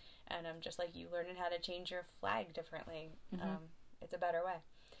 And just like you learning how to change your flag differently, it's a better way.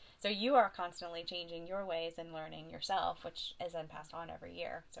 So you are constantly changing your ways and learning yourself, which is then passed on every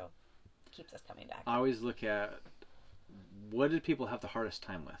year. So it keeps us coming back. I always look at, what did people have the hardest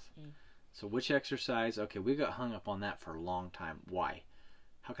time with? So which exercise? Okay, we got hung up on that for a long time. Why?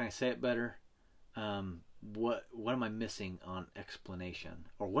 How can I say it better? What am I missing on explanation?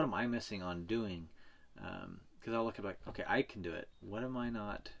 Or what am I missing on doing? Because I'll look at like, okay, I can do it. What am I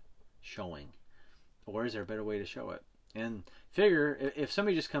not showing? Or is there a better way to show it? And figure, if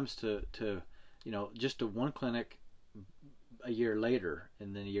somebody just comes to you know, just to one clinic a year later,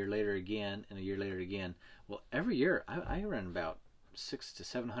 and then a year later again, and a year later again, well, every year I run about 600 to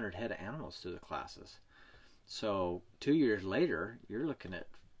 700 head of animals through the classes. So 2 years later, you're looking at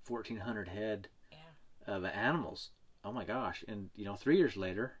 1,400 head of animals. Oh my gosh! And you know, 3 years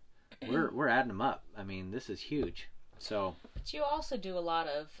later, we're adding them up. I mean, this is huge. So, but you also do a lot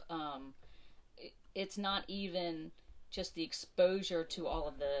of. It's not even just the exposure to all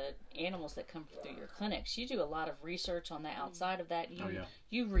of the animals that come through your clinics. You do a lot of research on the outside of that.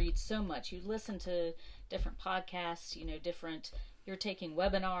 You read so much. You listen to different podcasts. You know, You're taking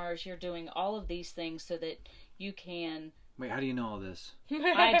webinars. You're doing all of these things so that you can. Wait, how do you know all this?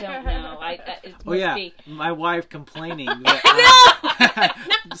 I don't know. My wife complaining that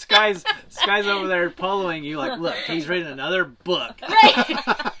Sky's over there poloing you like, look, he's reading another book. Right.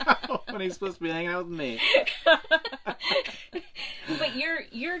 When he's supposed to be hanging out with me. But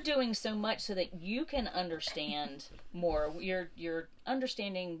you're doing so much so that you can understand more. You're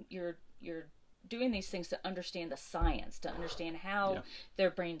understanding. You're doing these things to understand the science, to understand how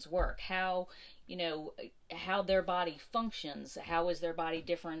their brains work, how their body functions, how is their body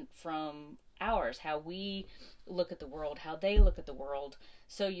different from ours, how we look at the world, how they look at the world.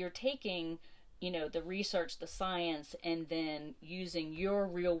 So you're taking, the research, the science, and then using your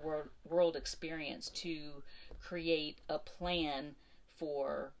real world experience to create a plan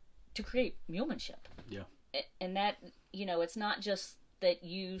to create mulemanship. Yeah. And that, it's not just that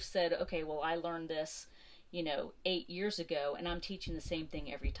you said, okay, well, I learned this, 8 years ago, and I'm teaching the same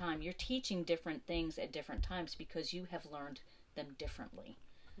thing every time. You're teaching different things at different times because you have learned them differently.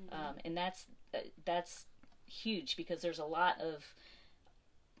 Mm-hmm. And that's huge, because there's a lot of,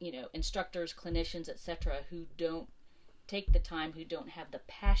 instructors, clinicians, etc., who don't take the time, who don't have the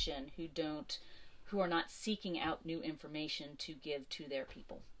passion, who are not seeking out new information to give to their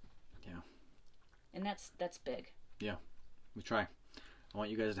people. Yeah. And that's big. Yeah. We try. I want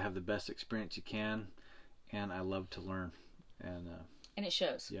you guys to have the best experience you can, and I love to learn. And it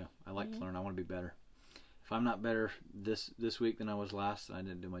shows. Yeah, I like to learn. I want to be better. If I'm not better this week than I was last, then I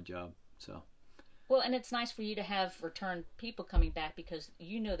didn't do my job. So. Well, and it's nice for you to have return people coming back, because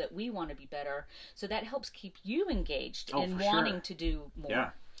you know that we want to be better. So that helps keep you engaged and wanting to do more.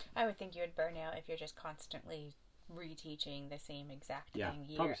 Yeah. I would think you would burn out if you're just constantly reteaching the same exact thing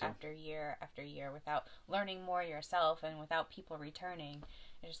year after year after year without learning more yourself and without people returning.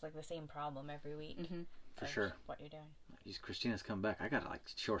 It's just like the same problem every week. Mm-hmm. For sure. What you're doing. Christina's come back. I gotta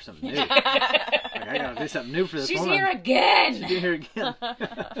show her something new. I gotta do something new for this woman. She's here again. She's here again.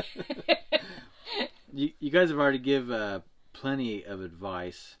 You guys have already give plenty of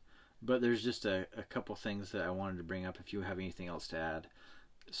advice, but there's just a couple things that I wanted to bring up if you have anything else to add.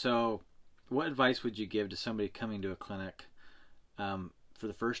 So, what advice would you give to somebody coming to a clinic for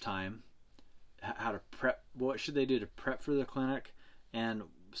the first time? How to prep? What should they do to prep for the clinic? And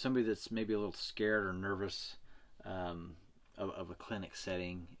somebody that's maybe a little scared or nervous of a clinic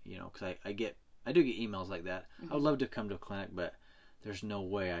setting, because I do get emails like that. Mm-hmm. I would love to come to a clinic, but there's no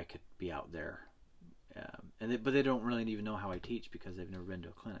way I could be out there. But they don't really even know how I teach because they've never been to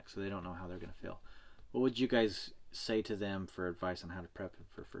a clinic, so they don't know how they're going to feel. What would you guys say to them for advice on how to prep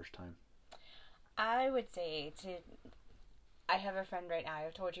for first time? I would say I have a friend right now,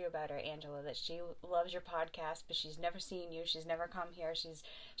 I've told you about her, Angela, that she loves your podcast, but she's never seen you, she's never come here, she's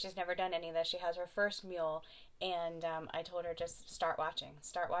never done any of this. She has her first mule, and I told her just start watching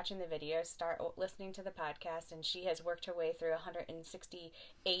the videos, start listening to the podcast, and she has worked her way through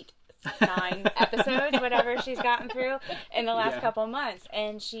 168 episodes, whatever she's gotten through in the last couple months.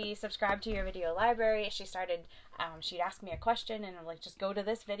 And she subscribed to your video library. She started, she'd ask me a question, and I'm like, just go to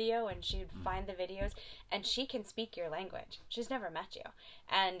this video, and she'd find the videos. And she can speak your language. She's never met you,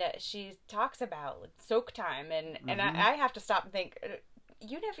 and she talks about like, soak time, and I have to stop and think.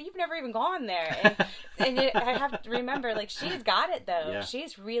 You've never even gone there, and I have to remember, like, she's got it though. Yeah.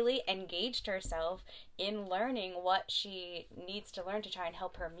 She's really engaged herself in learning what she needs to learn to try and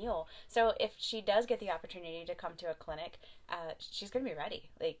help her mule. So if she does get the opportunity to come to a clinic, she's gonna be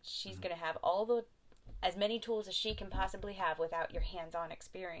ready. Like, she's gonna have as many tools as she can possibly have without your hands-on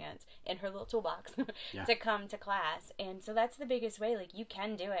experience in her little toolbox to come to class. And so that's the biggest way. Like, you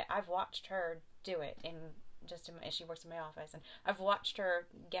can do it. I've watched her do it she works in my office, and I've watched her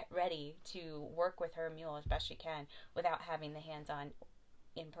get ready to work with her mule as best she can without having the hands-on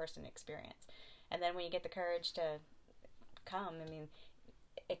in-person experience. And then when you get the courage to come, I mean,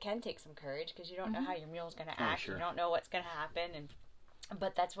 it can take some courage because you don't know how your mule's going to act. Sure. You don't know what's going to happen,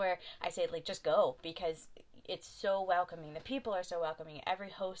 but that's where I say, like, just go, because it's so welcoming. The people are so welcoming. Every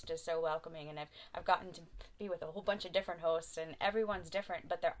host is so welcoming, and I've gotten to be with a whole bunch of different hosts, and everyone's different,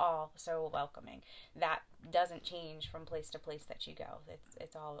 but they're all so welcoming. That doesn't change from place to place that you go.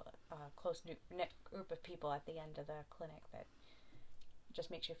 It's all a close knit group of people at the end of the clinic that just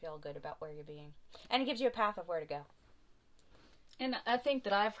makes you feel good about where you're being, and it gives you a path of where to go. And I think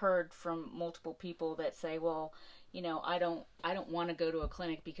that I've heard from multiple people that say, well, you know, I don't want to go to a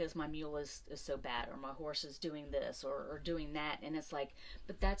clinic because my mule is so bad, or my horse is doing this or doing that. And it's like,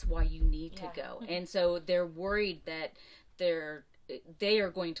 but that's why you need to go. And so they're worried that they are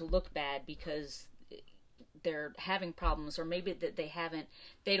going to look bad because they're having problems, or maybe that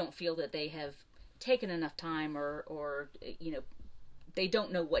they don't feel that they have taken enough time, or you know, they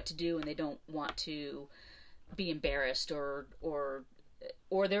don't know what to do, and they don't want to be embarrassed, or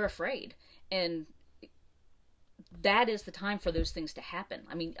they're afraid. And that is the time for those things to happen.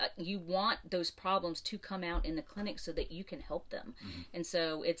 I mean, you want those problems to come out in the clinic so that you can help them. And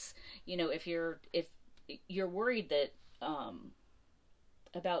so it's, you know, if you're worried that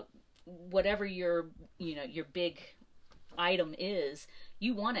about whatever your big item is,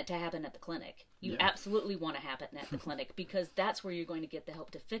 you want it to happen at the clinic. You absolutely want to happen at the clinic, because that's where you're going to get the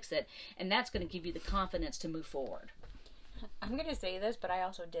help to fix it, and that's going to give you the confidence to move forward. I'm going to say this, but I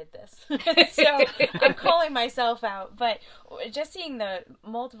also did this. So I'm calling myself out. But just seeing the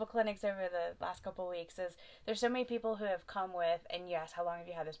multiple clinics over the last couple of weeks, there's so many people who have come with, and you ask, how long have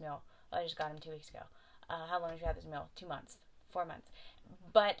you had this mule? Oh, I just got him 2 weeks ago. How long have you had this mule? 2 months, 4 months.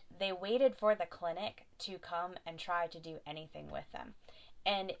 But they waited for the clinic to come and try to do anything with them.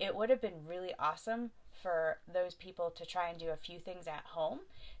 And it would have been really awesome for those people to try and do a few things at home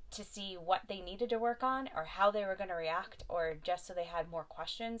to see what they needed to work on, or how they were going to react, or just so they had more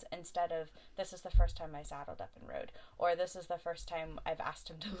questions, instead of, this is the first time I saddled up and rode, or this is the first time I've asked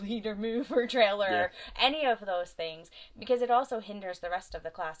him to lead or move or trailer, or any of those things, because it also hinders the rest of the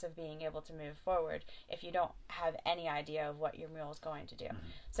class of being able to move forward if you don't have any idea of what your mule is going to do.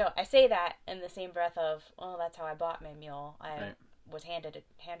 So I say that in the same breath of, well, that's how I bought my mule. Was handed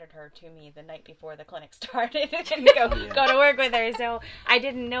her to me the night before the clinic started, and go to work with her. So I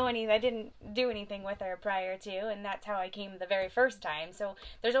didn't do anything with her prior to, and that's how I came the very first time. So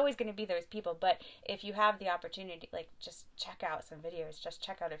there's always going to be those people, but if you have the opportunity, like, just check out some videos, just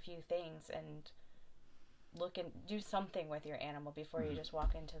check out a few things, and look and do something with your animal before you just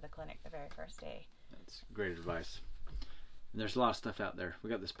walk into the clinic the very first day. That's great advice. And there's a lot of stuff out there. We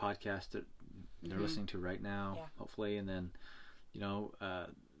got this podcast that they're listening to right now, hopefully, and then, you know,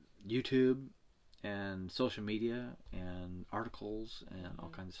 YouTube and social media and articles and all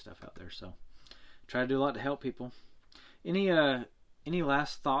kinds of stuff out there. So try to do a lot to help people. Any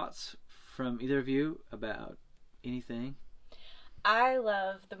last thoughts from either of you about anything? I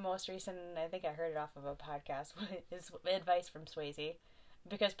love the most recent, I think I heard it off of a podcast, is advice from Swayze.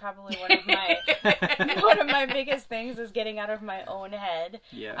 Because probably one of my biggest things is getting out of my own head,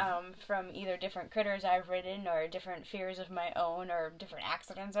 from either different critters I've ridden, or different fears of my own, or different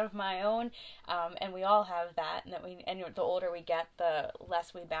accidents of my own, and we all have that. And the older we get, the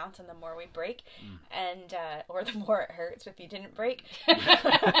less we bounce, and the more we break, and or the more it hurts if you didn't break.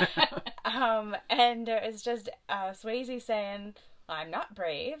 And it's just Swayze saying, "I'm not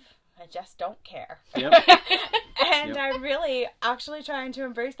brave. I just don't care. Yep. And I'm really actually trying to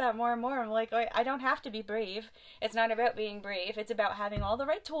embrace that more and more. I'm like, I don't have to be brave. It's not about being brave. It's about having all the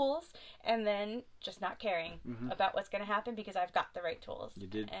right tools and then just not caring about what's going to happen because I've got the right tools. You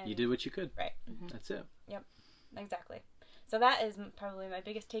did what you could. Right. That's it. Yep. Exactly. So that is probably my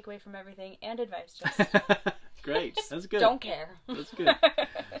biggest takeaway from everything and advice. Just great. That's good. Don't care. That's good.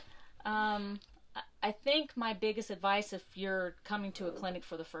 I think my biggest advice if you're coming to a clinic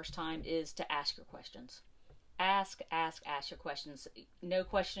for the first time is to ask your questions. Ask your questions. No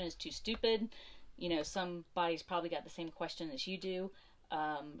question is too stupid. You know, somebody's probably got the same question as you do.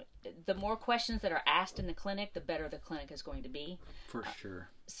 The more questions that are asked in the clinic, the better the clinic is going to be. For sure.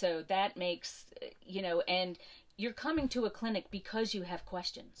 So that makes, and you're coming to a clinic because you have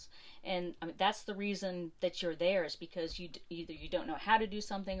questions. And I mean, that's the reason that you're there is because either you don't know how to do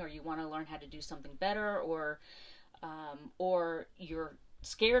something or you want to learn how to do something better or you're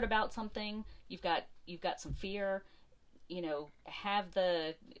scared about something. You've got some fear,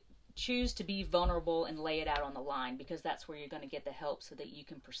 choose to be vulnerable and lay it out on the line because that's where you're going to get the help so that you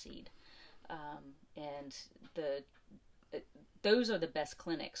can proceed. And those are the best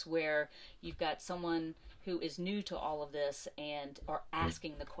clinics where you've got someone who is new to all of this and are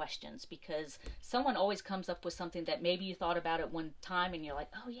asking the questions because someone always comes up with something that maybe you thought about at one time and you're like,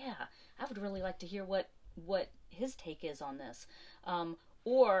 oh yeah, I would really like to hear what his take is on this.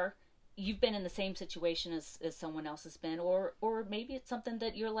 Or you've been in the same situation as someone else has been, or maybe it's something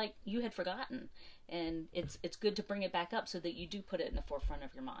that you're like, you had forgotten and it's good to bring it back up so that you do put it in the forefront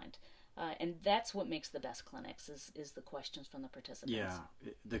of your mind. And that's what makes the best clinics is the questions from the participants.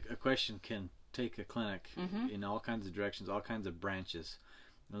 Yeah, a question can take a clinic in all kinds of directions, all kinds of branches.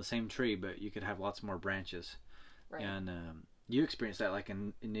 The same tree, but you could have lots more branches. Right. And you experienced that like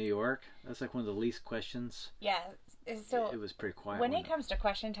in New York. That's like one of the least questions. Yeah. So it was pretty quiet. When it comes to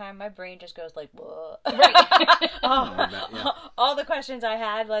question time, my brain just goes like, whoa. Right. All the questions I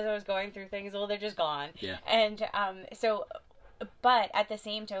had as I was going through things, well, they're just gone. Yeah. And but at the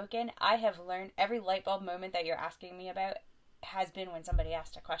same token, I have learned every light bulb moment that you're asking me about has been when somebody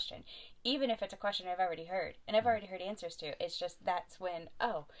asked a question. Even if it's a question I've already heard, and I've already heard answers to. It's just that's when,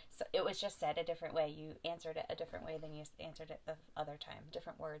 so it was just said a different way. You answered it a different way than you answered it the other time.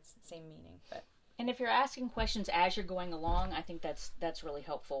 Different words, same meaning. But and if you're asking questions as you're going along, I think that's really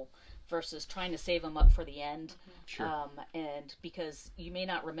helpful versus trying to save them up for the end. Sure. And because you may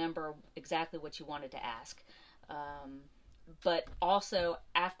not remember exactly what you wanted to ask. But also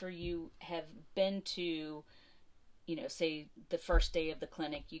after you have been to, say the first day of the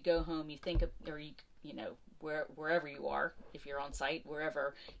clinic, you go home, you think of, or wherever you are, if you're on site,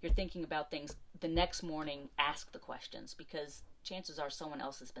 wherever you're thinking about things, the next morning, ask the questions because chances are someone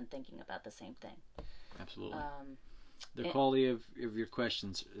else has been thinking about the same thing. Absolutely. The quality of your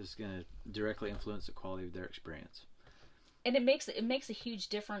questions is going to directly influence the quality of their experience. And it makes a huge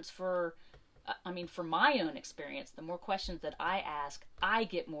difference for my own experience. The more questions that I ask, I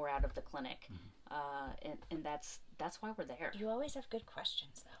get more out of the clinic. And that's why we're there. You always have good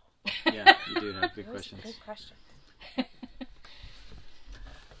questions, though. Yeah, you do have good questions. Good questions.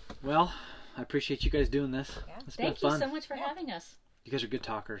 Well, I appreciate you guys doing this. Yeah. It's been fun. Thank you so much for having us. You guys are good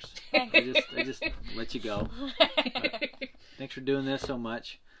talkers. I just let you go. But thanks for doing this so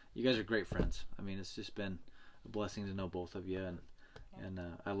much. You guys are great friends. I mean, it's just been a blessing to know both of you, and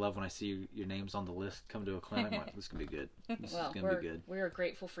I love when I see your names on the list come to a clinic. I'm like, this is gonna be good. This is gonna be good. We're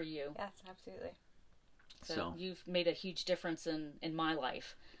grateful for you. Yes, absolutely. So you've made a huge difference in my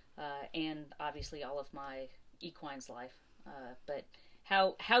life, and obviously all of my equine's life. But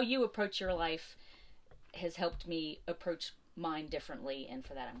how you approach your life has helped me approach mine differently, and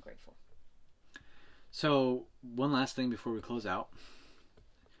for that I'm grateful. So one last thing before we close out.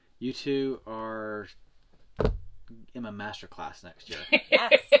 You two are in my master class next year.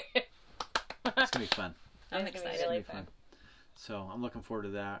 Yes. It's gonna be fun. I'm excited. It's really fun. So I'm looking forward to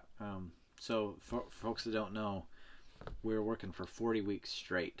that. So for folks that don't know, we're working for 40 weeks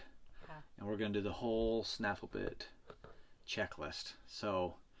straight, and we're gonna do the whole Snaffle Bit checklist.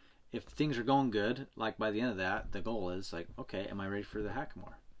 So if things are going good, like by the end of that, the goal is like, okay, am I ready for the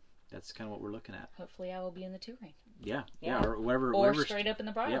Hackamore? That's kind of what we're looking at. Hopefully, I will be in the 2 ring. Yeah, or whatever, or straight up in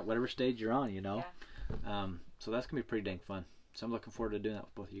the bridle. Yeah, whatever stage you're on, Yeah. Yeah. So that's gonna be pretty dang fun. So I'm looking forward to doing that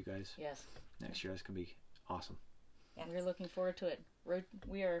with both of you guys. Yes. Next year, that's gonna be awesome. Yes. We're looking forward to it.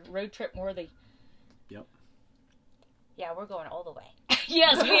 We are road trip worthy. Yep. Yeah, we're going all the way.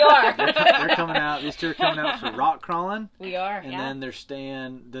 Yes, we are. They're coming out. These two are coming out for rock crawling. We are. And then they're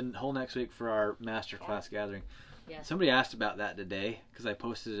staying the whole next week for our master class gathering. Yes. Somebody asked about that today because I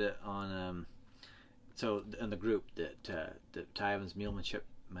posted it on in the group that Ty Evans Mulemanship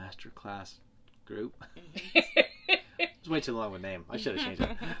Masterclass Group. It's way too long of a name. I should have changed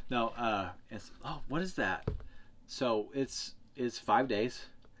it. No, what is that? So it's 5 days,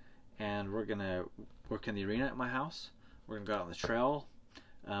 and we're gonna work in the arena at my house. We're gonna go out on the trail.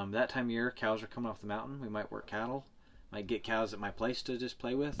 That time of year, cows are coming off the mountain. We might work cattle. Might get cows at my place to just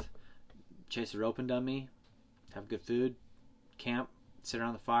play with. Chase a rope and dummy. Have good food. Camp. Sit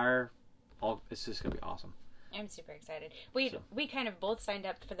around the fire. It's just gonna be awesome. I'm super excited. We kind of both signed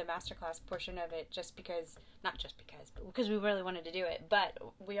up for the masterclass portion of it but because we really wanted to do it. But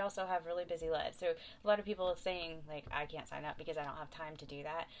we also have really busy lives. So a lot of people are saying, like, I can't sign up because I don't have time to do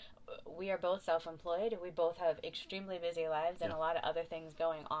that. We are both self-employed. We both have extremely busy lives and a lot of other things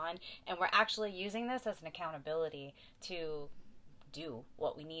going on. And we're actually using this as an accountability to do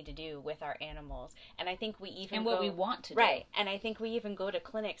what we need to do with our animals. And I think we even we want to do. Right. And I think we even go to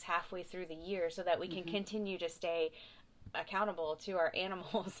clinics halfway through the year so that we can continue to stay accountable to our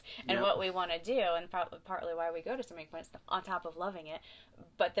animals and what we want to do, and partly why we go to swimming points on top of loving it.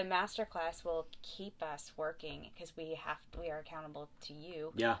 But the masterclass will keep us working because we are accountable to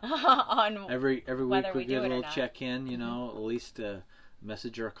you. Yeah. On every week we get a little check-in, at least a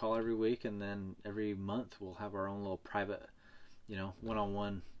message or a call every week, and then every month we'll have our own little private,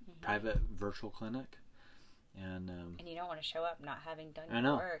 one-on-one private virtual clinic. And you don't want to show up not having done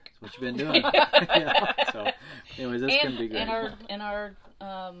your work. That's what you've been doing. So, anyways, that's going to be great. And our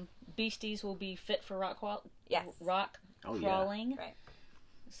beasties will be fit for rock crawling. Yeah. Right.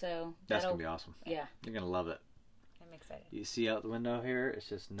 So that's going to be awesome. Yeah. You're going to love it. I'm excited. You see out the window here, it's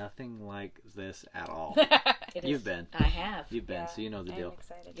just nothing like this at all. You've been. I have. You've been, so you know the deal. I'm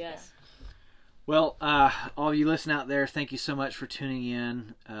excited. Yes. Well, all of you listening out there, thank you so much for tuning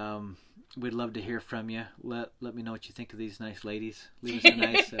in. We'd love to hear from you. Let me know what you think of these nice ladies. Leave us a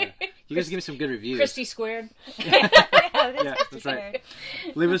nice. You guys give me some good reviews. Christy squared. Yeah, that's right.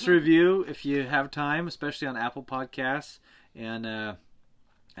 Leave us a review if you have time, especially on Apple Podcasts. And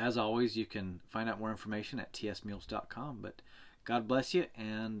as always, you can find out more information at tsmules.com. But God bless you,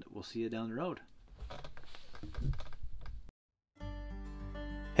 and we'll see you down the road.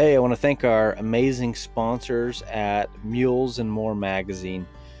 Hey, I want to thank our amazing sponsors at Mules and More magazine.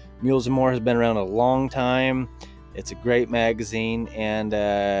 Mules and More has been around a long time. It's a great magazine, and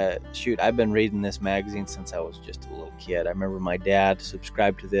I've been reading this magazine since I was just a little kid. I remember my dad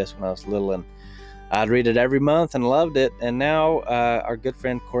subscribed to this when I was little, and I'd read it every month and loved it. And now our good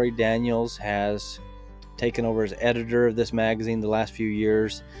friend Corey Daniels has taken over as editor of this magazine the last few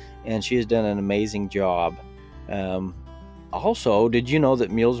years, and she has done an amazing job. Also, did you know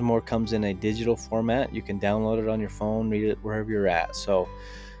that Mules and More comes in a digital format? You can download it on your phone, read it wherever you're at. So,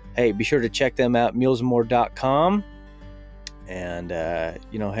 hey, be sure to check them out, mulesandmore.com. And,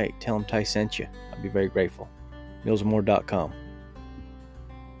 hey, tell them Ty sent you. I'd be very grateful. mulesandmore.com.